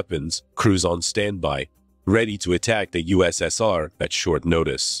nuclear weapons, crews on standby, ready to attack the USSR at short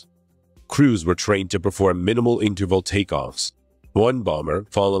notice. Crews were trained to perform minimal interval takeoffs, one bomber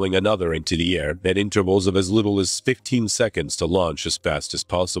following another into the air at intervals of as little as 15 seconds to launch as fast as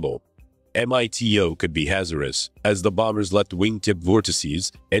possible. MITO could be hazardous, as the bombers left wingtip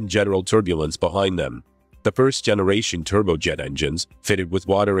vortices and general turbulence behind them. The first-generation turbojet engines, fitted with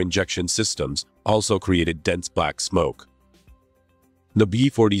water injection systems, also created dense black smoke. The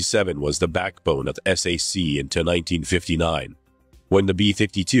B-47 was the backbone of SAC until 1959, when the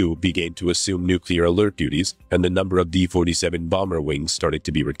B-52 began to assume nuclear alert duties and the number of B-47 bomber wings started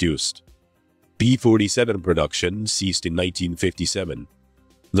to be reduced. B-47 production ceased in 1957,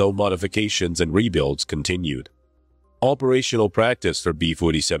 though modifications and rebuilds continued. Operational practice for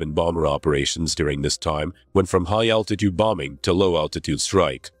B-47 bomber operations during this time went from high-altitude bombing to low-altitude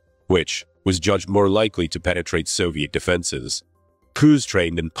strike, which was judged more likely to penetrate Soviet defenses. Crews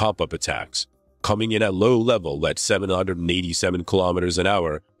trained in pop-up attacks, coming in at low level at 787 kilometers an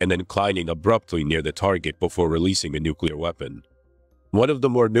hour and then climbing abruptly near the target before releasing a nuclear weapon. One of the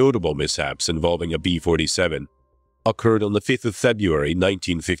more notable mishaps involving a B-47 occurred on the 5th of February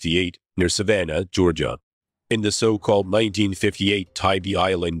 1958 near Savannah, Georgia, in the so-called 1958 Tybee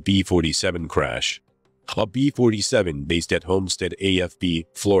Island B-47 crash. A B-47 based at Homestead, AFB,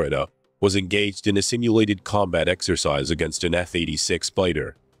 Florida, was engaged in a simulated combat exercise against an F-86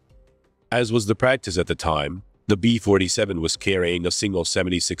 fighter. As was the practice at the time, the B-47 was carrying a single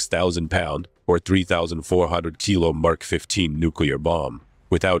 76,000-pound or 3,400-kilo Mark 15 nuclear bomb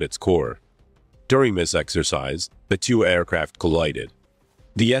without its core. During this exercise, the two aircraft collided.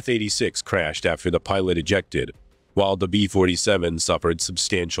 The F-86 crashed after the pilot ejected, while the B-47 suffered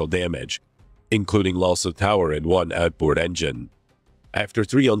substantial damage, including loss of power and one outboard engine. After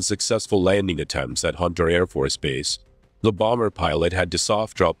 3 unsuccessful landing attempts at Hunter Air Force Base, the bomber pilot had to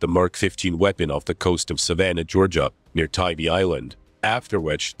soft-drop the Mark 15 weapon off the coast of Savannah, Georgia, near Tybee Island, after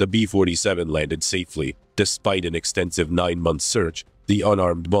which the B-47 landed safely. Despite an extensive 9-month search, the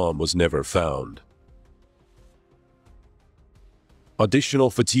unarmed bomb was never found. Additional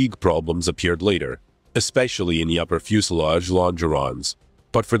fatigue problems appeared later, especially in the upper fuselage longerons,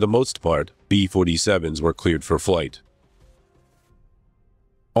 but for the most part, B-47s were cleared for flight.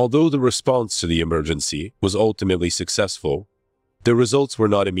 Although the response to the emergency was ultimately successful, the results were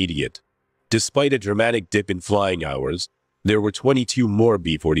not immediate. Despite a dramatic dip in flying hours, there were 22 more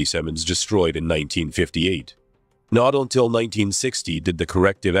B-47s destroyed in 1958. Not until 1960 did the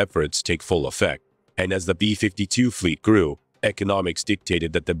corrective efforts take full effect, and as the B-52 fleet grew, economics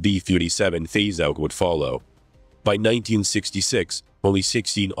dictated that the B-57 phase-out would follow. By 1966, only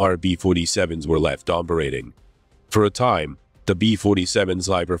 16 B-47s were left operating. For a time, the B-47's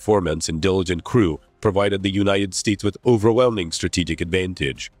high performance and diligent crew provided the United States with overwhelming strategic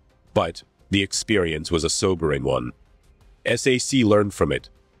advantage, but the experience was a sobering one. SAC learned from it.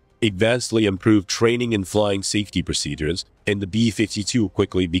 It vastly improved training and flying safety procedures, and the B-52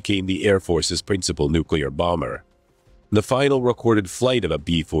 quickly became the Air Force's principal nuclear bomber. The final recorded flight of a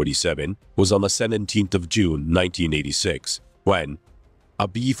B-47 was on the 17th of June 1986, when a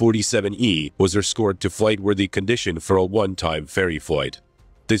B-47E was restored to flight-worthy condition for a one-time ferry flight.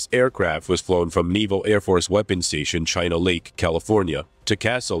 This aircraft was flown from Naval Air Force Weapons Station, China Lake, California, to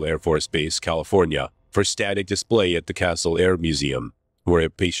Castle Air Force Base, California, for static display at the Castle Air Museum, where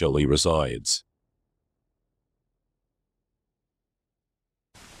it patiently resides.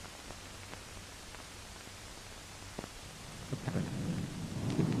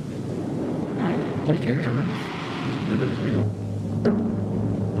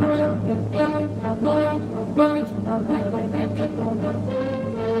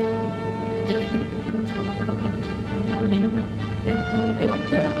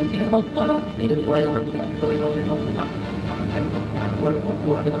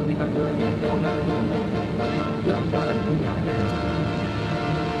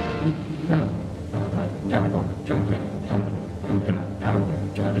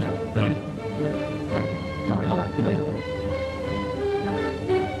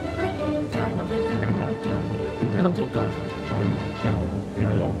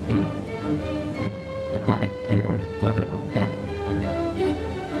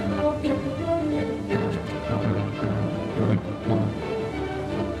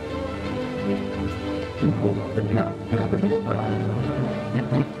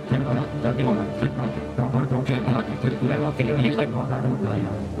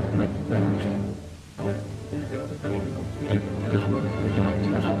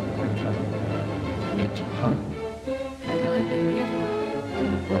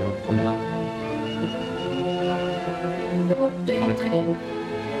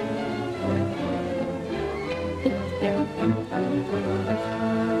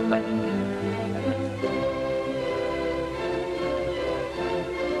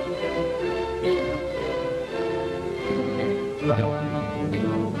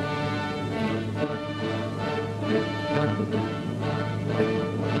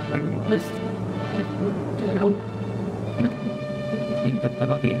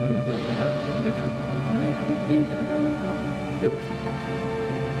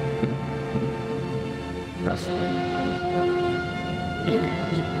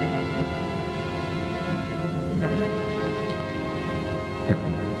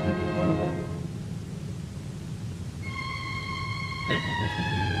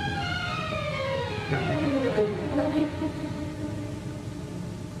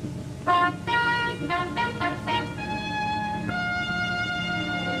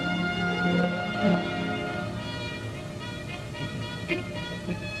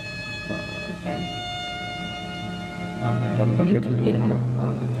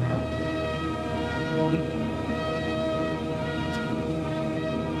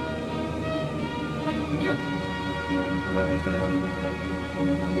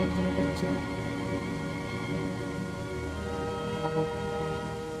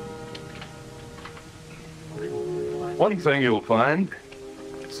 One thing you'll find,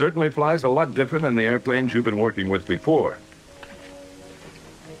 it certainly flies a lot different than the airplanes you've been working with before.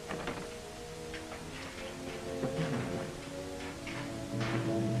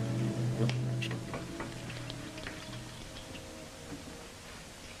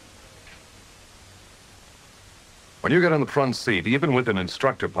 When you get in the front seat, even with an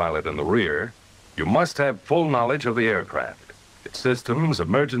instructor pilot in the rear, you must have full knowledge of the aircraft, its systems,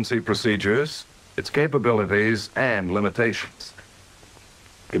 emergency procedures, its capabilities, and limitations.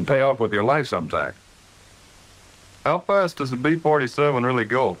 It can pay off with your life sometime. How fast does the B-47 really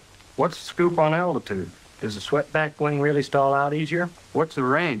go? What's the scoop on altitude? Does the swept-back wing really stall out easier? What's the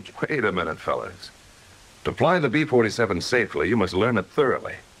range? Wait a minute, fellas. To fly the B-47 safely, you must learn it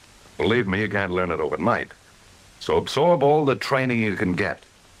thoroughly. Believe me, you can't learn it overnight. So absorb all the training you can get.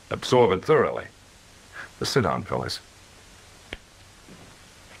 Absorb it thoroughly. Just sit down, fellas.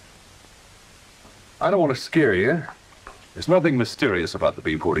 I don't want to scare you. There's nothing mysterious about the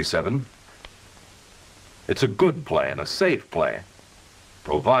B-47. It's a good plane, a safe plane,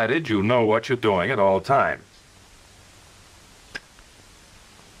 provided you know what you're doing at all times.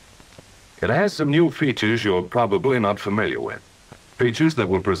 It has some new features you're probably not familiar with. Features that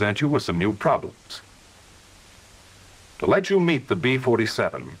will present you with some new problems. To let you meet the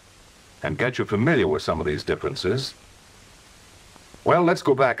B-47 and get you familiar with some of these differences, well, let's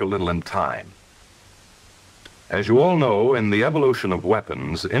go back a little in time. As you all know, in the evolution of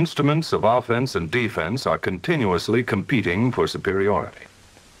weapons, instruments of offense and defense are continuously competing for superiority.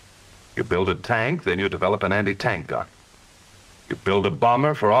 You build a tank, then you develop an anti-tank gun. You build a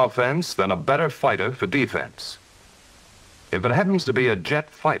bomber for offense, then a better fighter for defense. If it happens to be a jet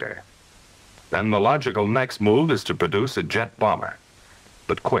fighter, then the logical next move is to produce a jet bomber,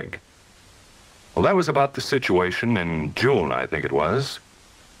 but quick. Well, that was about the situation in June, I think it was.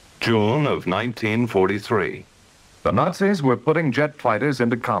 June of 1943. The Nazis were putting jet fighters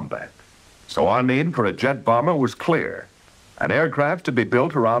into combat. So our need for a jet bomber was clear. An aircraft to be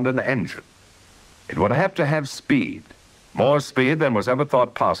built around an engine. It would have to have speed. More speed than was ever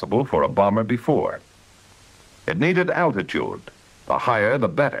thought possible for a bomber before. It needed altitude. The higher, the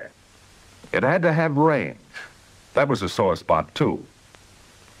better. It had to have range. That was a sore spot, too.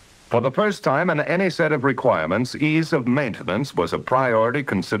 For the first time in any set of requirements, ease of maintenance was a priority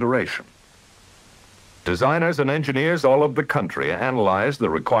consideration. Designers and engineers all over the country analyzed the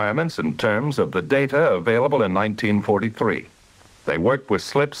requirements in terms of the data available in 1943. They worked with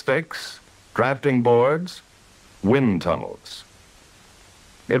slipsticks, drafting boards, wind tunnels.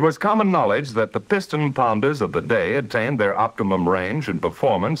 It was common knowledge that the piston pounders of the day attained their optimum range and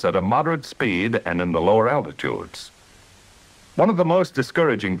performance at a moderate speed and in the lower altitudes. One of the most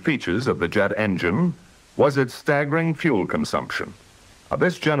discouraging features of the jet engine was its staggering fuel consumption.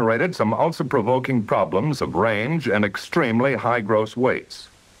 This generated some ulcer-provoking problems of range and extremely high gross weights.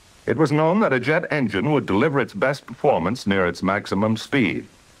 It was known that a jet engine would deliver its best performance near its maximum speed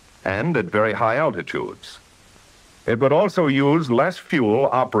and at very high altitudes. It would also use less fuel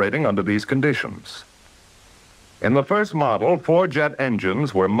operating under these conditions. In the first model, 4 jet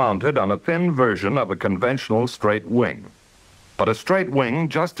engines were mounted on a thin version of a conventional straight wing. But a straight wing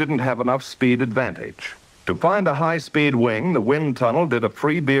just didn't have enough speed advantage. To find a high-speed wing, the wind tunnel did a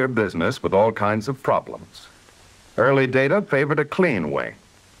free beer business with all kinds of problems. Early data favored a clean wing,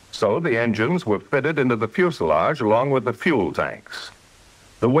 so the engines were fitted into the fuselage along with the fuel tanks.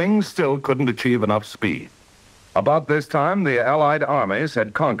 The wings still couldn't achieve enough speed. About this time, the Allied armies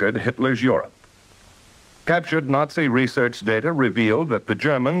had conquered Hitler's Europe. Captured Nazi research data revealed that the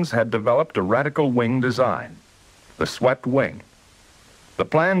Germans had developed a radical wing design, the swept wing. The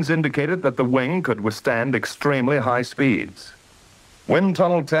plans indicated that the wing could withstand extremely high speeds. Wind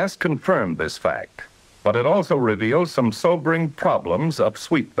tunnel tests confirmed this fact, but it also revealed some sobering problems of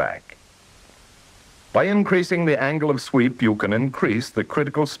sweepback. By increasing the angle of sweep, you can increase the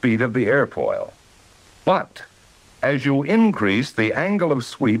critical speed of the airfoil. But as you increase the angle of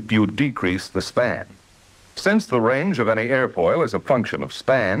sweep, you decrease the span. Since the range of any airfoil is a function of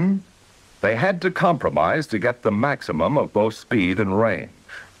span, they had to compromise to get the maximum of both speed and range.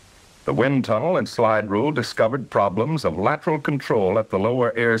 The wind tunnel and slide rule discovered problems of lateral control at the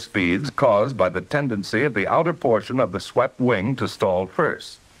lower air speeds caused by the tendency of the outer portion of the swept wing to stall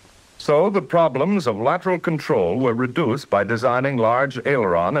first. So the problems of lateral control were reduced by designing large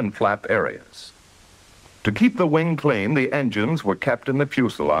aileron and flap areas. To keep the wing clean, the engines were kept in the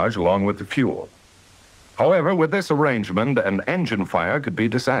fuselage along with the fuel. However, with this arrangement, an engine fire could be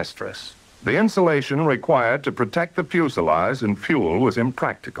disastrous. The insulation required to protect the fuselage and fuel was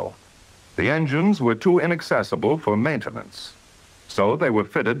impractical. The engines were too inaccessible for maintenance, so they were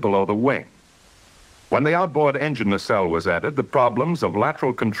fitted below the wing. When the outboard engine nacelle was added, the problems of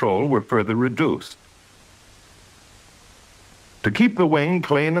lateral control were further reduced. To keep the wing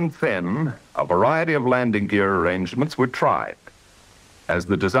clean and thin, a variety of landing gear arrangements were tried. As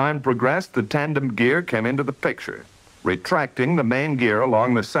the design progressed, the tandem gear came into the picture, retracting the main gear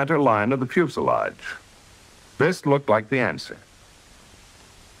along the center line of the fuselage. This looked like the answer.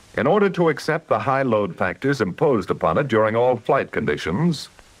 In order to accept the high load factors imposed upon it during all flight conditions,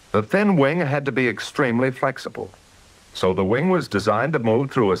 the thin wing had to be extremely flexible. So the wing was designed to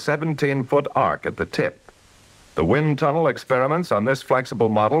move through a 17-foot arc at the tip. The wind tunnel experiments on this flexible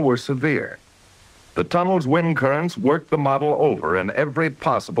model were severe. The tunnel's wind currents worked the model over in every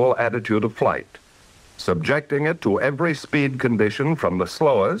possible attitude of flight, subjecting it to every speed condition from the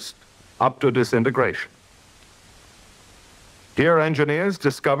slowest up to disintegration. Here, engineers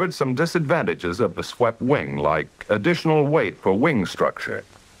discovered some disadvantages of the swept wing, like additional weight for wing structure,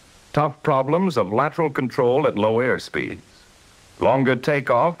 tough problems of lateral control at low air speeds, longer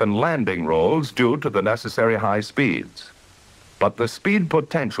takeoff and landing rolls due to the necessary high speeds. But the speed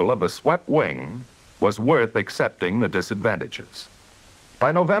potential of a swept wing was worth accepting the disadvantages.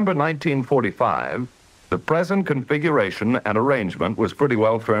 By November 1945, the present configuration and arrangement was pretty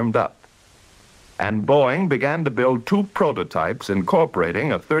well firmed up, and Boeing began to build 2 prototypes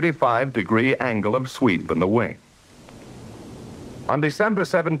incorporating a 35-degree angle of sweep in the wing. On December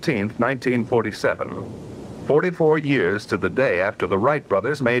 17, 1947, 44 years to the day after the Wright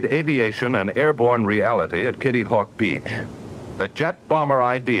brothers made aviation an airborne reality at Kitty Hawk Beach, the jet bomber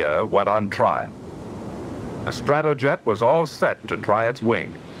idea went on trial. A Stratojet was all set to try its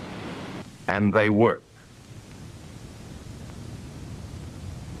wing, and they worked.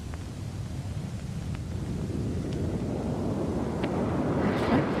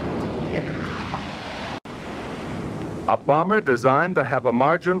 A bomber designed to have a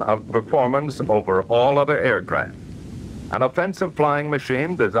margin of performance over all other aircraft. An offensive flying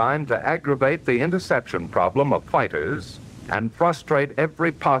machine designed to aggravate the interception problem of fighters and frustrate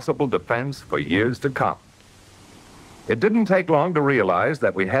every possible defense for years to come. It didn't take long to realize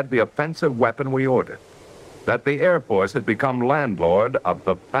that we had the offensive weapon we ordered, that the Air Force had become landlord of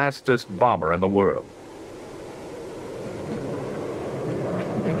the fastest bomber in the world.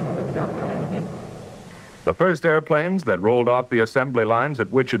 The first airplanes that rolled off the assembly lines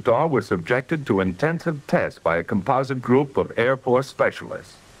at Wichita were subjected to intensive tests by a composite group of Air Force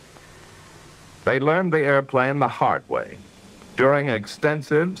specialists. They learned the airplane the hard way during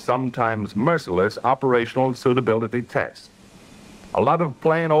extensive, sometimes merciless operational suitability tests. A lot of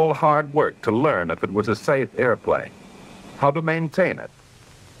plain old hard work to learn if it was a safe airplane, how to maintain it,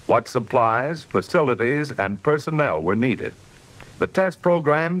 what supplies, facilities, and personnel were needed. The test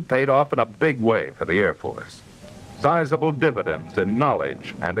program paid off in a big way for the Air Force. sizable dividends in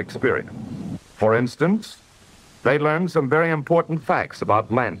knowledge and experience. For instance, they learn some very important facts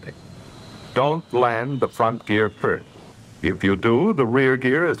about landing. Don't land the front gear first. If you do, the rear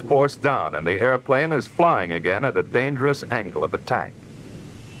gear is forced down and the airplane is flying again at a dangerous angle of attack.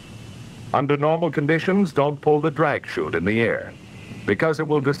 Under normal conditions, don't pull the drag chute in the air, because it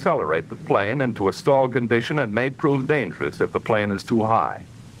will decelerate the plane into a stall condition and may prove dangerous if the plane is too high.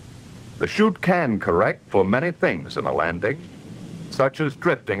 The chute can correct for many things in a landing, such as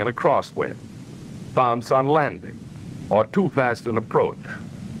drifting in a crosswind, bounce on landing, or too fast an approach.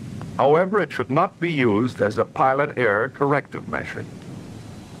 However, it should not be used as a pilot error corrective measure.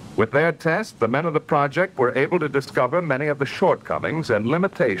 With their test, the men of the project were able to discover many of the shortcomings and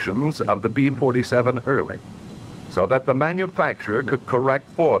limitations of the B-47 early, so that the manufacturer could correct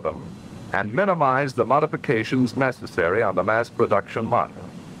for them and minimize the modifications necessary on the mass production model.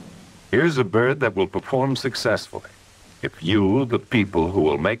 Here's a bird that will perform successfully if you, the people who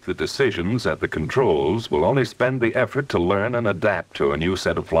will make the decisions at the controls, will only spend the effort to learn and adapt to a new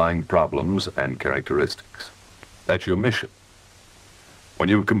set of flying problems and characteristics. That's your mission. When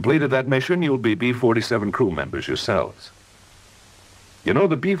you've completed that mission, you'll be B-47 crew members yourselves. You know,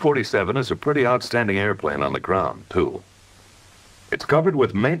 the B-47 is a pretty outstanding airplane on the ground, too. It's covered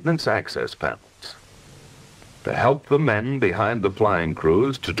with maintenance access panels to help the men behind the flying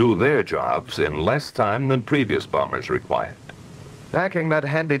crews to do their jobs in less time than previous bombers required. Packing that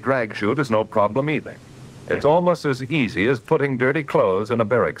handy drag chute is no problem either. It's almost as easy as putting dirty clothes in a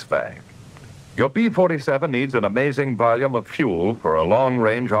barracks bag. Your B-47 needs an amazing volume of fuel for a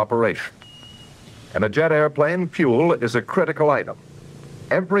long-range operation. In a jet airplane, fuel is a critical item.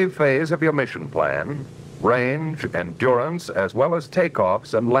 Every phase of your mission plan, range, endurance, as well as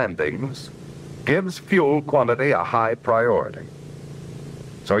takeoffs and landings, gives fuel quantity a high priority.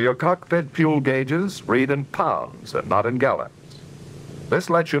 So your cockpit fuel gauges read in pounds and not in gallons. This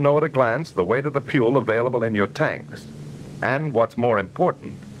lets you know at a glance the weight of the fuel available in your tanks, and what's more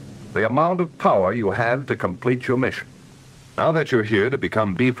important, the amount of power you have to complete your mission. Now that you're here to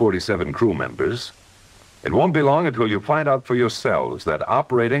become B-47 crew members, it won't be long until you find out for yourselves that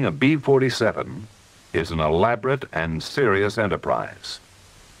operating a B-47 is an elaborate and serious enterprise.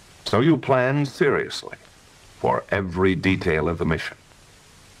 So you plan seriously for every detail of the mission.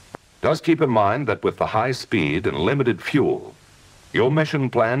 Just keep in mind that with the high speed and limited fuel, your mission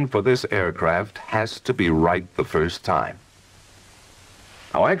plan for this aircraft has to be right the first time.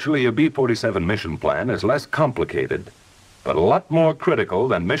 Now, actually, a B-47 mission plan is less complicated, but a lot more critical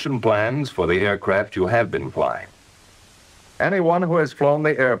than mission plans for the aircraft you have been flying. Anyone who has flown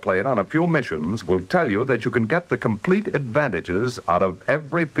the airplane on a few missions will tell you that you can get the complete advantages out of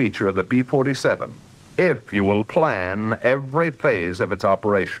every feature of the B-47 if you will plan every phase of its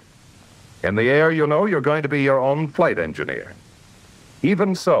operation. In the air, you know you're going to be your own flight engineer.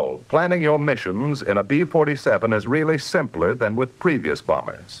 Even so, planning your missions in a B-47 is really simpler than with previous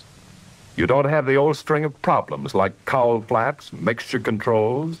bombers. You don't have the old string of problems like cowl flaps, mixture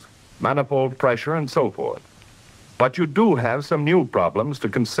controls, manifold pressure, and so forth. But you do have some new problems to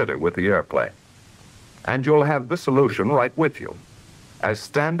consider with the airplane. And you'll have the solution right with you, as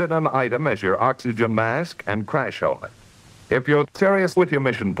standard an item as your oxygen mask and crash helmet. If you're serious with your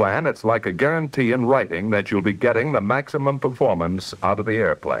mission plan, it's like a guarantee in writing that you'll be getting the maximum performance out of the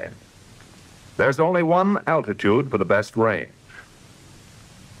airplane. There's only one altitude for the best range.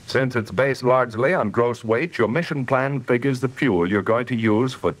 Since it's based largely on gross weight, your mission plan figures the fuel you're going to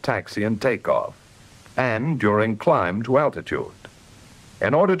use for taxi and takeoff, and during climb to altitude.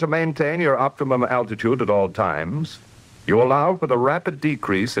 In order to maintain your optimum altitude at all times, you allow for the rapid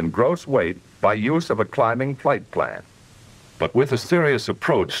decrease in gross weight by use of a climbing flight plan. But with a serious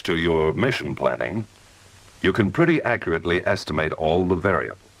approach to your mission planning, you can pretty accurately estimate all the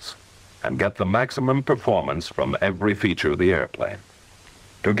variables and get the maximum performance from every feature of the airplane.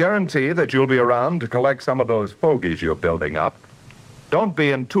 To guarantee that you'll be around to collect some of those fogies you're building up, don't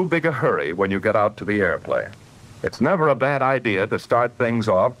be in too big a hurry when you get out to the airplane. It's never a bad idea to start things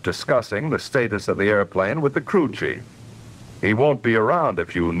off discussing the status of the airplane with the crew chief. He won't be around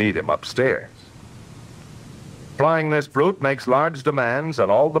if you need him upstairs. Flying this brute makes large demands on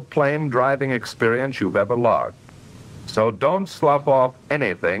all the plane driving experience you've ever logged. So don't slough off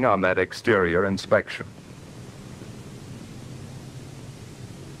anything on that exterior inspection.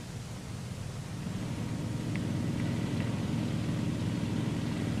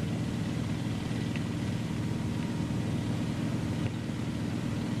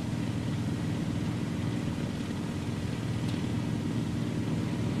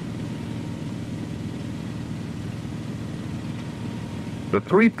 The The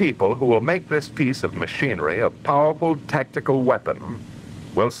three people who will make this piece of machinery a powerful tactical weapon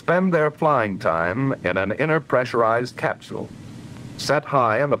will spend their flying time in an inner pressurized capsule, set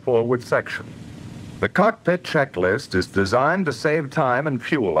high in the forward section. The cockpit checklist is designed to save time and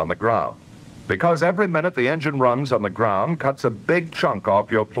fuel on the ground, because every minute the engine runs on the ground cuts a big chunk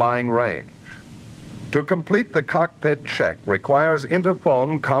off your flying range. To complete the cockpit check requires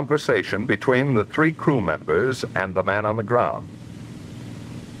interphone conversation between the three crew members and the man on the ground.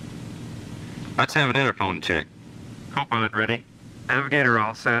 Let's have an interphone check. Co-pilot ready. Navigator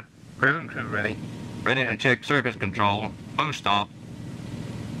all set. Crew ready. Ready to check surface control. Boost off.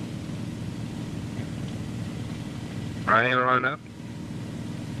 Right aileron up.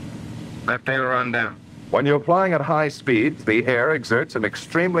 Left aileron down. When you're flying at high speeds, the air exerts an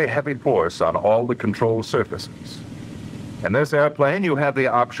extremely heavy force on all the control surfaces. In this airplane, you have the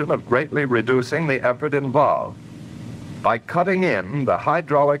option of greatly reducing the effort involved by cutting in the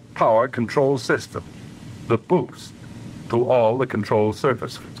hydraulic power control system, the boost, to all the control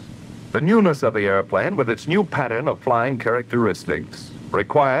surfaces. The newness of the airplane, with its new pattern of flying characteristics,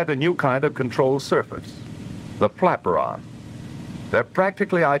 required a new kind of control surface, the flaperon. They're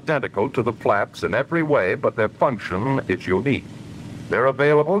practically identical to the flaps in every way, but their function is unique. They're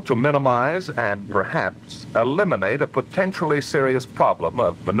available to minimize and perhaps eliminate a potentially serious problem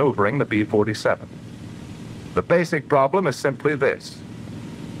of maneuvering the B-47. The basic problem is simply this.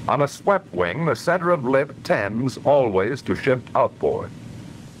 On a swept wing, the center of lift tends always to shift outboard.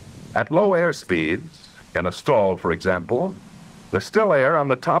 At low air speeds, in a stall for example, the still air on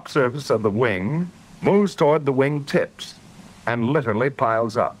the top surface of the wing moves toward the wing tips and literally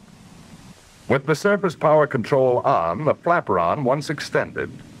piles up. With the surface power control on, the flaperon, once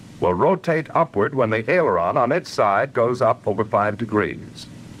extended, will rotate upward when the aileron on its side goes up over 5 degrees.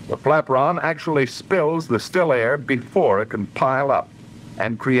 The flaperon actually spills the still air before it can pile up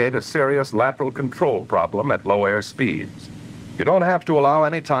and create a serious lateral control problem at low air speeds. You don't have to allow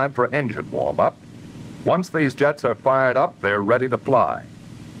any time for engine warm-up. Once these jets are fired up, they're ready to fly.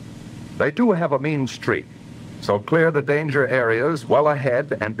 They do have a mean streak, so clear the danger areas well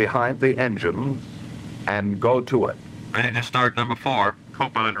ahead and behind the engines and go to it. Ready to start number 4.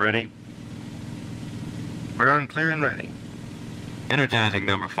 Co-pilot ready. We're on clear and ready. Energizing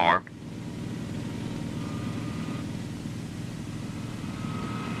number 4.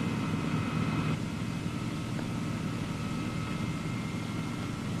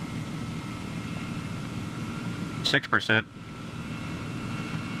 %.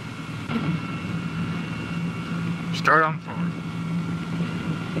 Start on 4.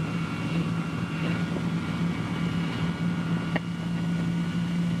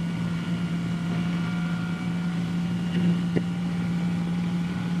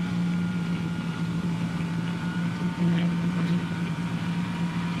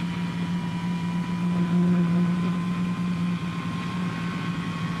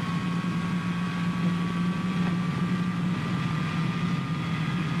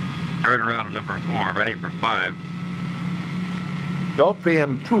 Third round number 4, ready for 5. Don't be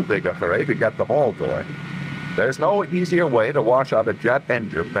in too big a hurry to get them all going. There's no easier way to wash out a jet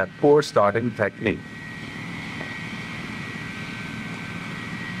engine than poor starting technique.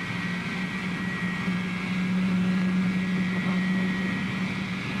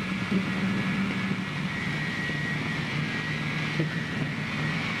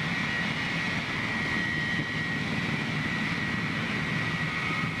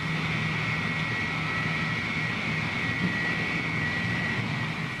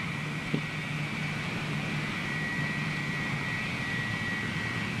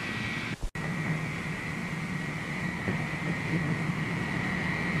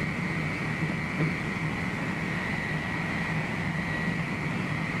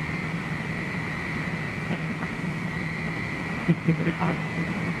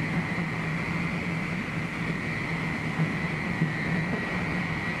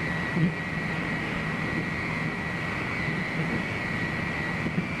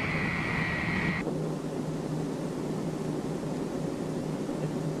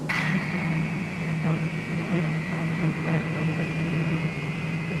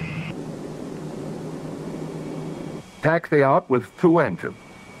 Taxi out with 2 engines.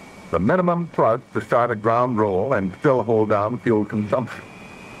 The minimum thrust to start a ground roll and still hold down fuel consumption.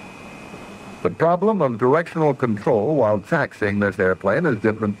 The problem of directional control while taxiing this airplane is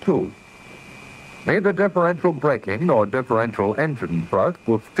different too. Neither differential braking nor differential engine thrust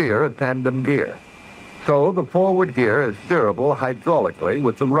will steer a tandem gear. So the forward gear is steerable hydraulically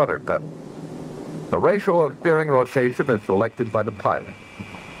with the rudder pedal. The ratio of steering rotation is selected by the pilot.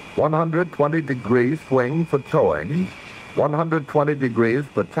 120 degree swing for towing, 120 degrees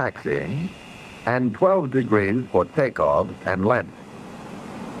for taxiing, and 12 degrees for takeoff and landing.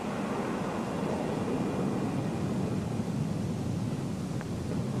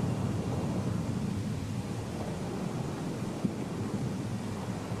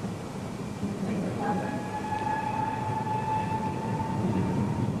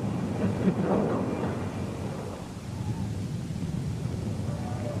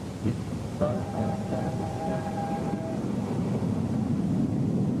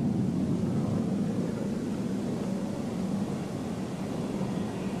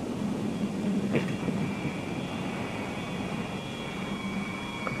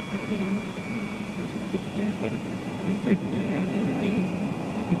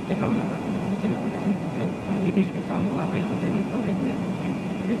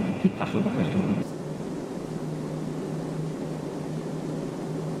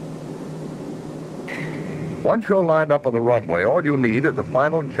 Once you're lined up on the runway, all you need is a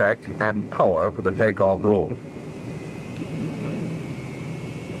final check and power for the takeoff roll.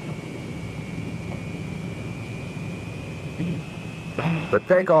 The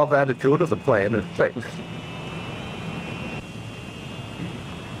takeoff attitude of the plane is fixed.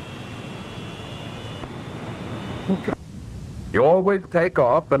 You always take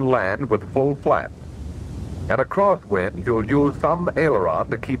off and land with full flaps. At a crosswind, you'll use some aileron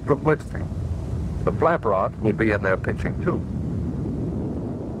to keep from lifting. The flap rods will be in there pitching too.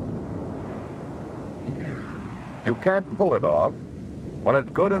 You can't pull it off. When it's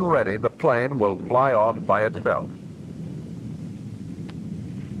good and ready, the plane will fly off by itself.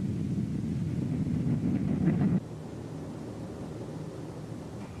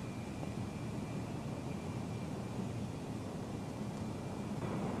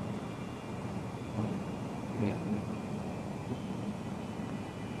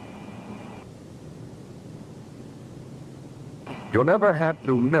 You'll never have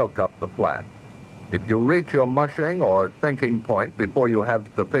to milk up the flap. If you reach your mushing or sinking point before you have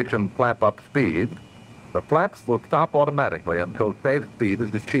sufficient flap-up speed, the flaps will stop automatically until safe speed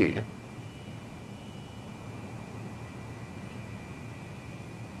is achieved.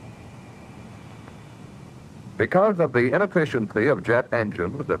 Because of the inefficiency of jet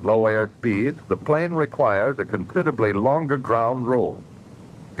engines at low air speeds, the plane requires a considerably longer ground roll.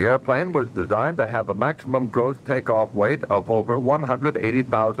 The airplane was designed to have a maximum gross takeoff weight of over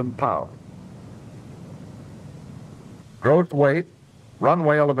 180,000 pounds. Gross weight,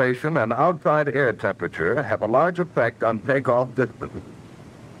 runway elevation, and outside air temperature have a large effect on takeoff distance.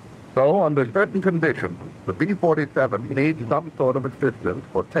 So, under certain conditions, the B-47 needs some sort of assistance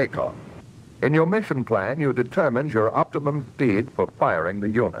for takeoff. In your mission plan, you determine your optimum speed for firing the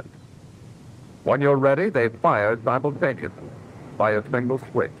unit. When you're ready, they fire simultaneously by a single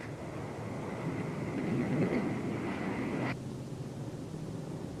switch.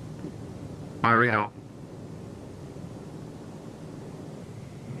 Fire out.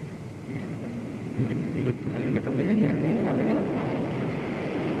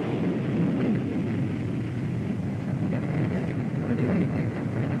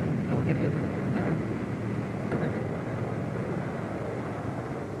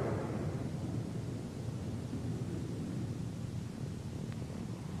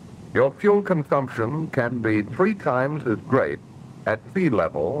 Your fuel consumption can be 3 times as great at sea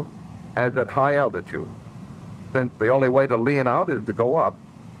level as at high altitude. Since the only way to lean out is to go up,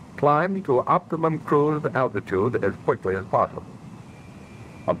 climb to optimum cruise altitude as quickly as possible.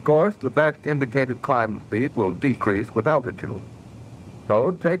 Of course, the best indicated climb speed will decrease with altitude.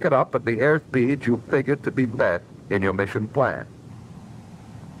 So take it up at the airspeed you figured to be best in your mission plan.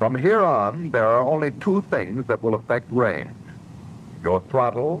 From here on, there are only 2 things that will affect range: your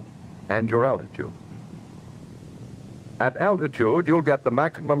throttle and your altitude. At altitude, you'll get the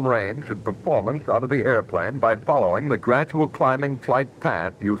maximum range and performance out of the airplane by following the gradual climbing flight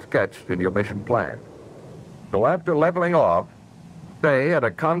path you sketched in your mission plan. So after leveling off, stay at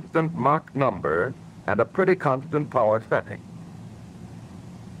a constant Mach number and a pretty constant power setting.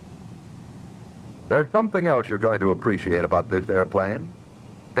 There's something else you're going to appreciate about this airplane.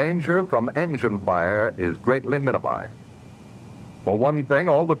 Danger from engine fire is greatly minimized. For one thing,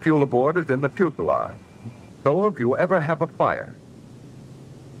 all the fuel aboard is in the fuselage. So if you ever have a fire,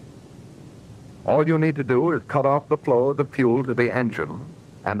 all you need to do is cut off the flow of the fuel to the engine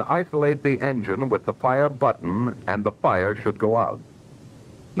and isolate the engine with the fire button, and the fire should go out.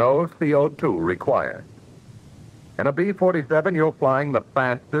 No CO2 required. In a B-47, you're flying the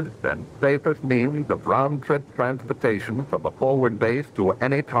fastest and safest means of round-trip transportation from a forward base to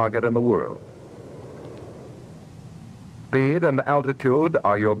any target in the world. Speed and altitude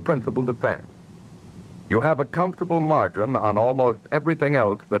are your principal defense. you have a comfortable margin on almost everything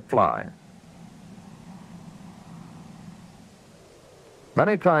else that flies.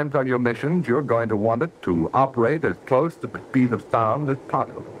 Many times on your missions, you're going to want it to operate as close to the speed of sound as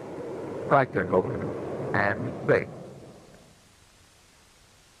possible. Practical and safe.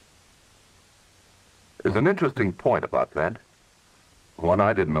 There's an interesting point about that. One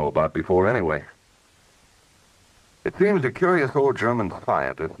I didn't know about before anyway. It seems a curious old German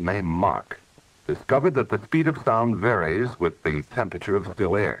scientist named Mach discovered that the speed of sound varies with the temperature of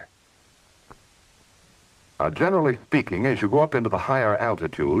still air. Now, generally speaking, as you go up into the higher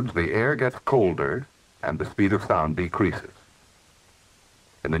altitudes, the air gets colder and the speed of sound decreases.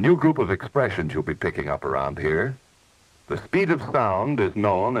 In the new group of expressions you'll be picking up around here, the speed of sound is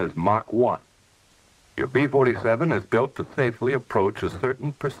known as Mach 1. Your B-47 is built to safely approach a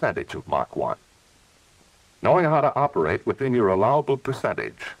certain percentage of Mach 1. Knowing how to operate within your allowable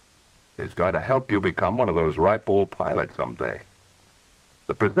percentage is going to help you become one of those ripe old pilots someday.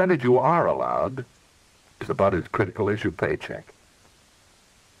 The percentage you are allowed is about as critical as your paycheck.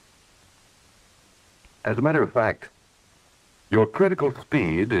 As a matter of fact, your critical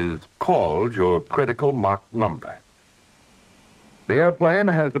speed is called your critical Mach number. The airplane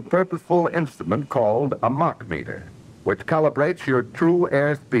has a purposeful instrument called a Mach meter, which calibrates your true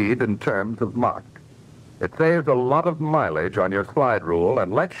airspeed in terms of Mach. It saves a lot of mileage on your slide rule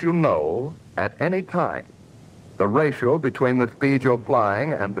and lets you know at any time the ratio between the speed you're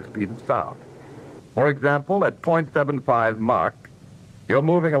flying and the speed of sound. For example, at 0.75 Mach, you're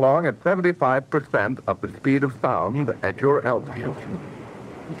moving along at 75% of the speed of sound at your altitude.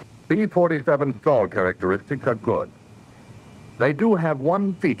 B-47 stall characteristics are good. They do have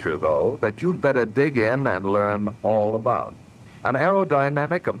one feature, though, that you'd better dig in and learn all about. An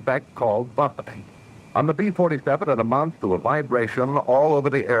aerodynamic effect called buffeting. On the B-47, it amounts to a vibration all over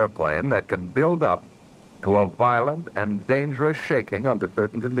the airplane that can build up to a violent and dangerous shaking under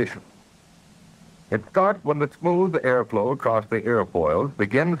certain conditions. It starts when the smooth airflow across the airfoils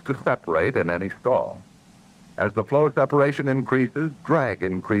begins to separate in any stall. As the flow separation increases, drag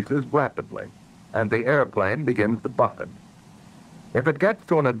increases rapidly, and the airplane begins to buffet. If it gets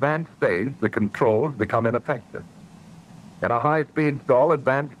to an advanced stage, the controls become ineffective. In a high-speed stall,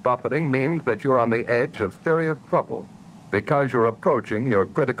 advanced buffeting means that you're on the edge of serious trouble because you're approaching your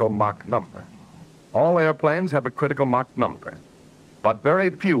critical Mach number. All airplanes have a critical Mach number, but very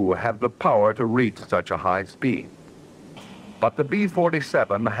few have the power to reach such a high speed. But the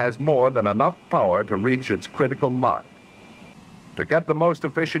B-47 has more than enough power to reach its critical Mach. To get the most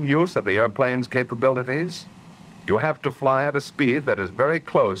efficient use of the airplane's capabilities, you have to fly at a speed that is very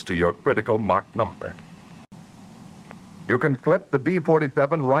close to your critical Mach number. You can slip the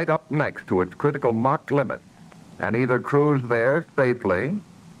B-47 right up next to its critical Mach limit and either cruise there safely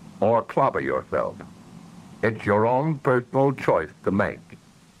or clobber yourself. It's your own personal choice to make.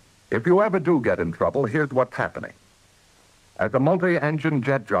 If you ever do get in trouble, here's what's happening. As a multi-engine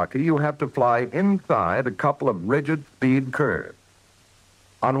jet jockey, you have to fly inside a couple of rigid speed curves.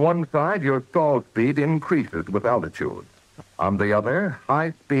 On one side, your stall speed increases with altitude. On the other,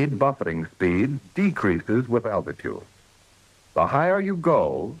 high-speed buffeting speed decreases with altitude. The higher you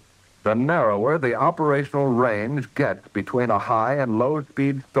go, the narrower the operational range gets between a high and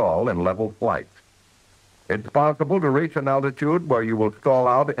low-speed stall in level flight. It's possible to reach an altitude where you will stall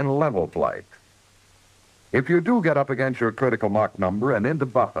out in level flight. If you do get up against your critical Mach number and into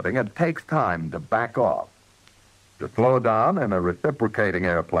buffeting, it takes time to back off. To slow down in a reciprocating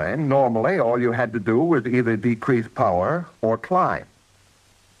airplane, normally all you had to do was either decrease power or climb.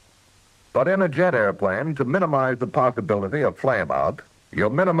 But in a jet airplane, to minimize the possibility of flameout, your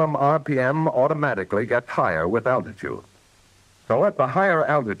minimum RPM automatically gets higher with altitude. So at the higher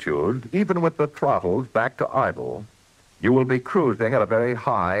altitude, even with the throttles back to idle, you will be cruising at a very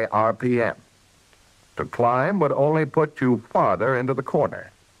high RPM. To climb would only put you farther into the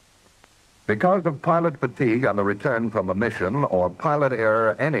corner. Because of pilot fatigue on the return from a mission or pilot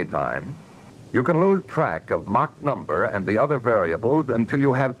error anytime, you can lose track of Mach number and the other variables until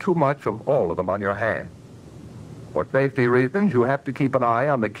you have too much of all of them on your hands. For safety reasons, you have to keep an eye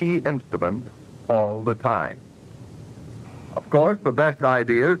on the key instrument all the time. Of course, the best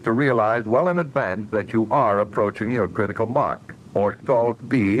idea is to realize well in advance that you are approaching your critical Mach or stall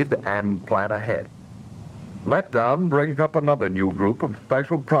speed and plan ahead. Letdown brings up another new group of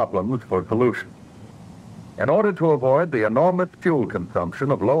special problems for solution. In order to avoid the enormous fuel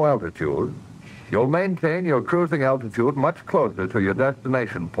consumption of low altitude, you'll maintain your cruising altitude much closer to your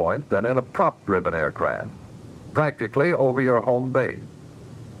destination point than in a prop-driven aircraft, practically over your home base.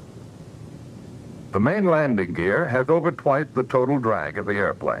 The main landing gear has over twice the total drag of the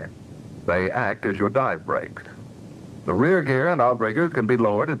airplane. They act as your dive brakes. The rear gear and outriggers can be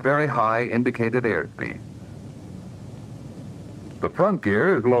lowered at very high indicated airspeed. The front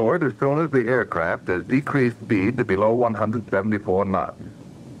gear is lowered as soon as the aircraft has decreased speed to below 174 knots.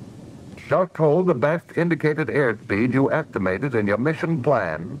 Just hold the best indicated airspeed you estimated in your mission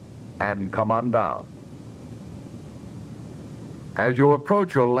plan and come on down. As you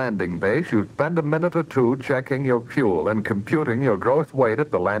approach your landing base, you spend a minute or two checking your fuel and computing your gross weight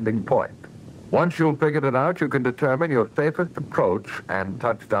at the landing point. Once you've figured it out, you can determine your safest approach and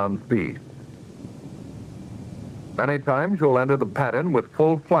touchdown speed. Many times you'll enter the pattern with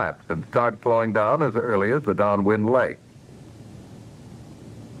full flaps and start slowing down as early as the downwind leg.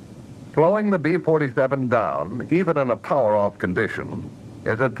 Slowing the B-47 down, even in a power-off condition,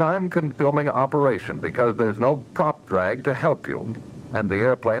 is a time-consuming operation because there's no prop drag to help you, and the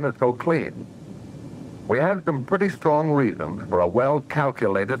airplane is so clean. We have some pretty strong reasons for a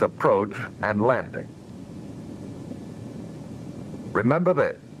well-calculated approach and landing. Remember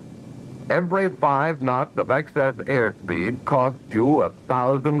this. Every 5 knots of excess airspeed costs you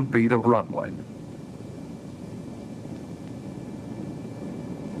 1,000 feet of runway.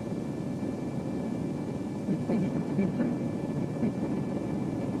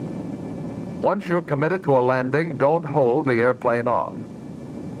 Once you're committed to a landing, don't hold the airplane off.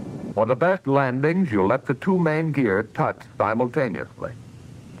 For the best landings, you let the 2 main gears touch simultaneously.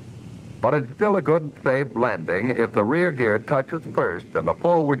 But it's still a good, safe landing if the rear gear touches first and the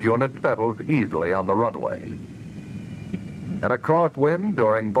forward unit settles easily on the runway. In a crosswind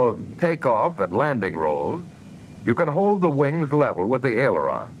during both takeoff and landing rolls, you can hold the wings level with the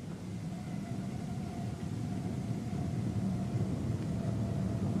aileron.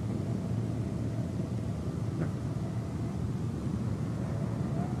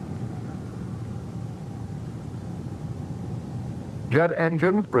 Jet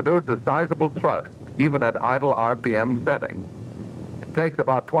engines produce a sizable thrust, even at idle RPM settings. It takes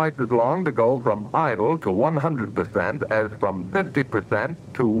about twice as long to go from idle to 100% as from 50%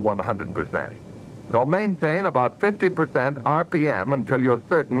 to 100%. So maintain about 50% RPM until you're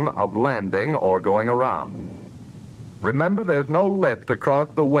certain of landing or going around. Remember, there's no lift across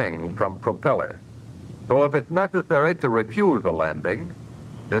the wing from propellers. So if it's necessary to refuse a landing,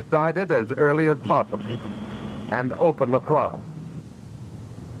 decide it as early as possible and open the throttle.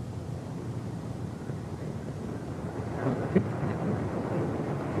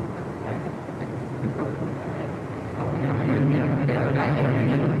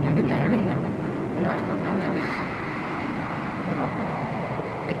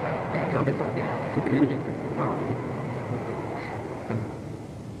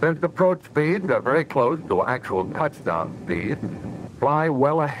 Since approach speeds are very close to actual touchdown speed, fly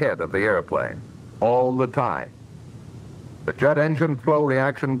well ahead of the airplane, all the time. The jet engine flow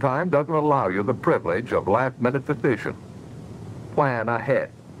reaction time doesn't allow you the privilege of last-minute decisions. Plan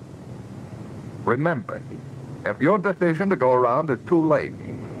ahead. Remember, if your decision to go around is too late,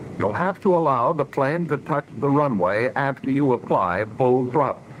 you'll have to allow the plane to touch the runway after you apply full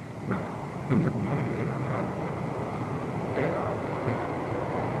throttle.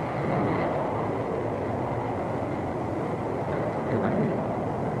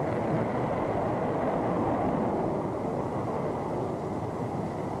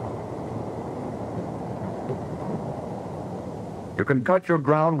 You can cut your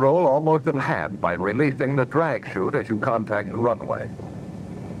ground roll almost in half by releasing the drag chute as you contact the runway.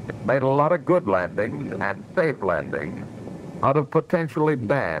 It's made a lot of good landings and safe landings out of potentially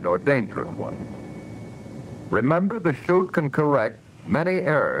bad or dangerous ones. Remember, the chute can correct many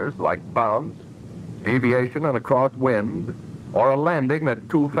errors like bounce, deviation in a crosswind, or a landing that's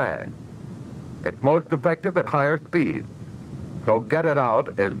too fast. It's most effective at higher speeds, so get it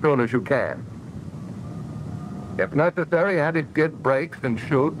out as soon as you can. If necessary, anti-skid brakes and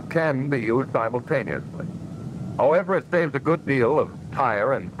chute can be used simultaneously. However, it saves a good deal of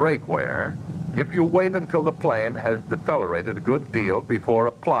tire and brake wear if you wait until the plane has decelerated a good deal before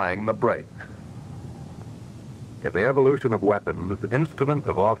applying the brakes. In the evolution of weapons, instruments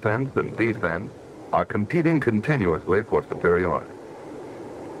of offense and defense are competing continuously for superiority.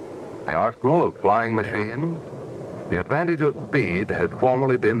 In the arsenal of flying machines, the advantage of speed has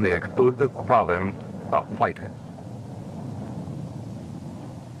formerly been the exclusive province of fighters.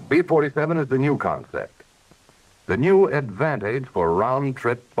 B-47 is the new concept, the new advantage for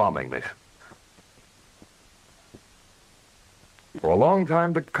round-trip bombing missions. For a long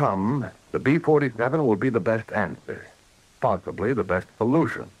time to come, the B-47 will be the best answer, possibly the best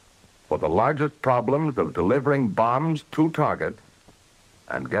solution, for the largest problems of delivering bombs to targets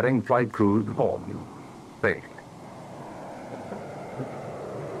and getting flight crews home safe.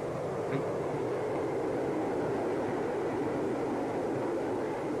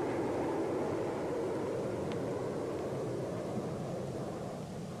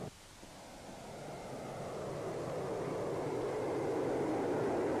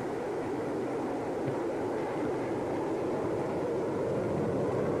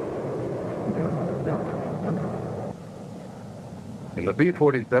 In the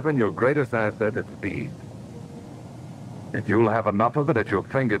B-47, your greatest asset is speed. If you'll have enough of it at your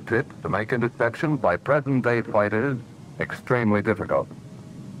fingertips to make interception by present-day fighters extremely difficult.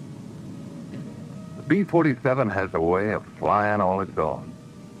 The B-47 has a way of flying all its own.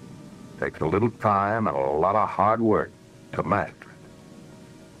 It takes a little time and a lot of hard work to master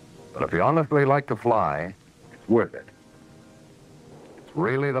it. But if you honestly like to fly, it's worth it. It's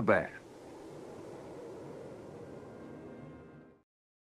really the best.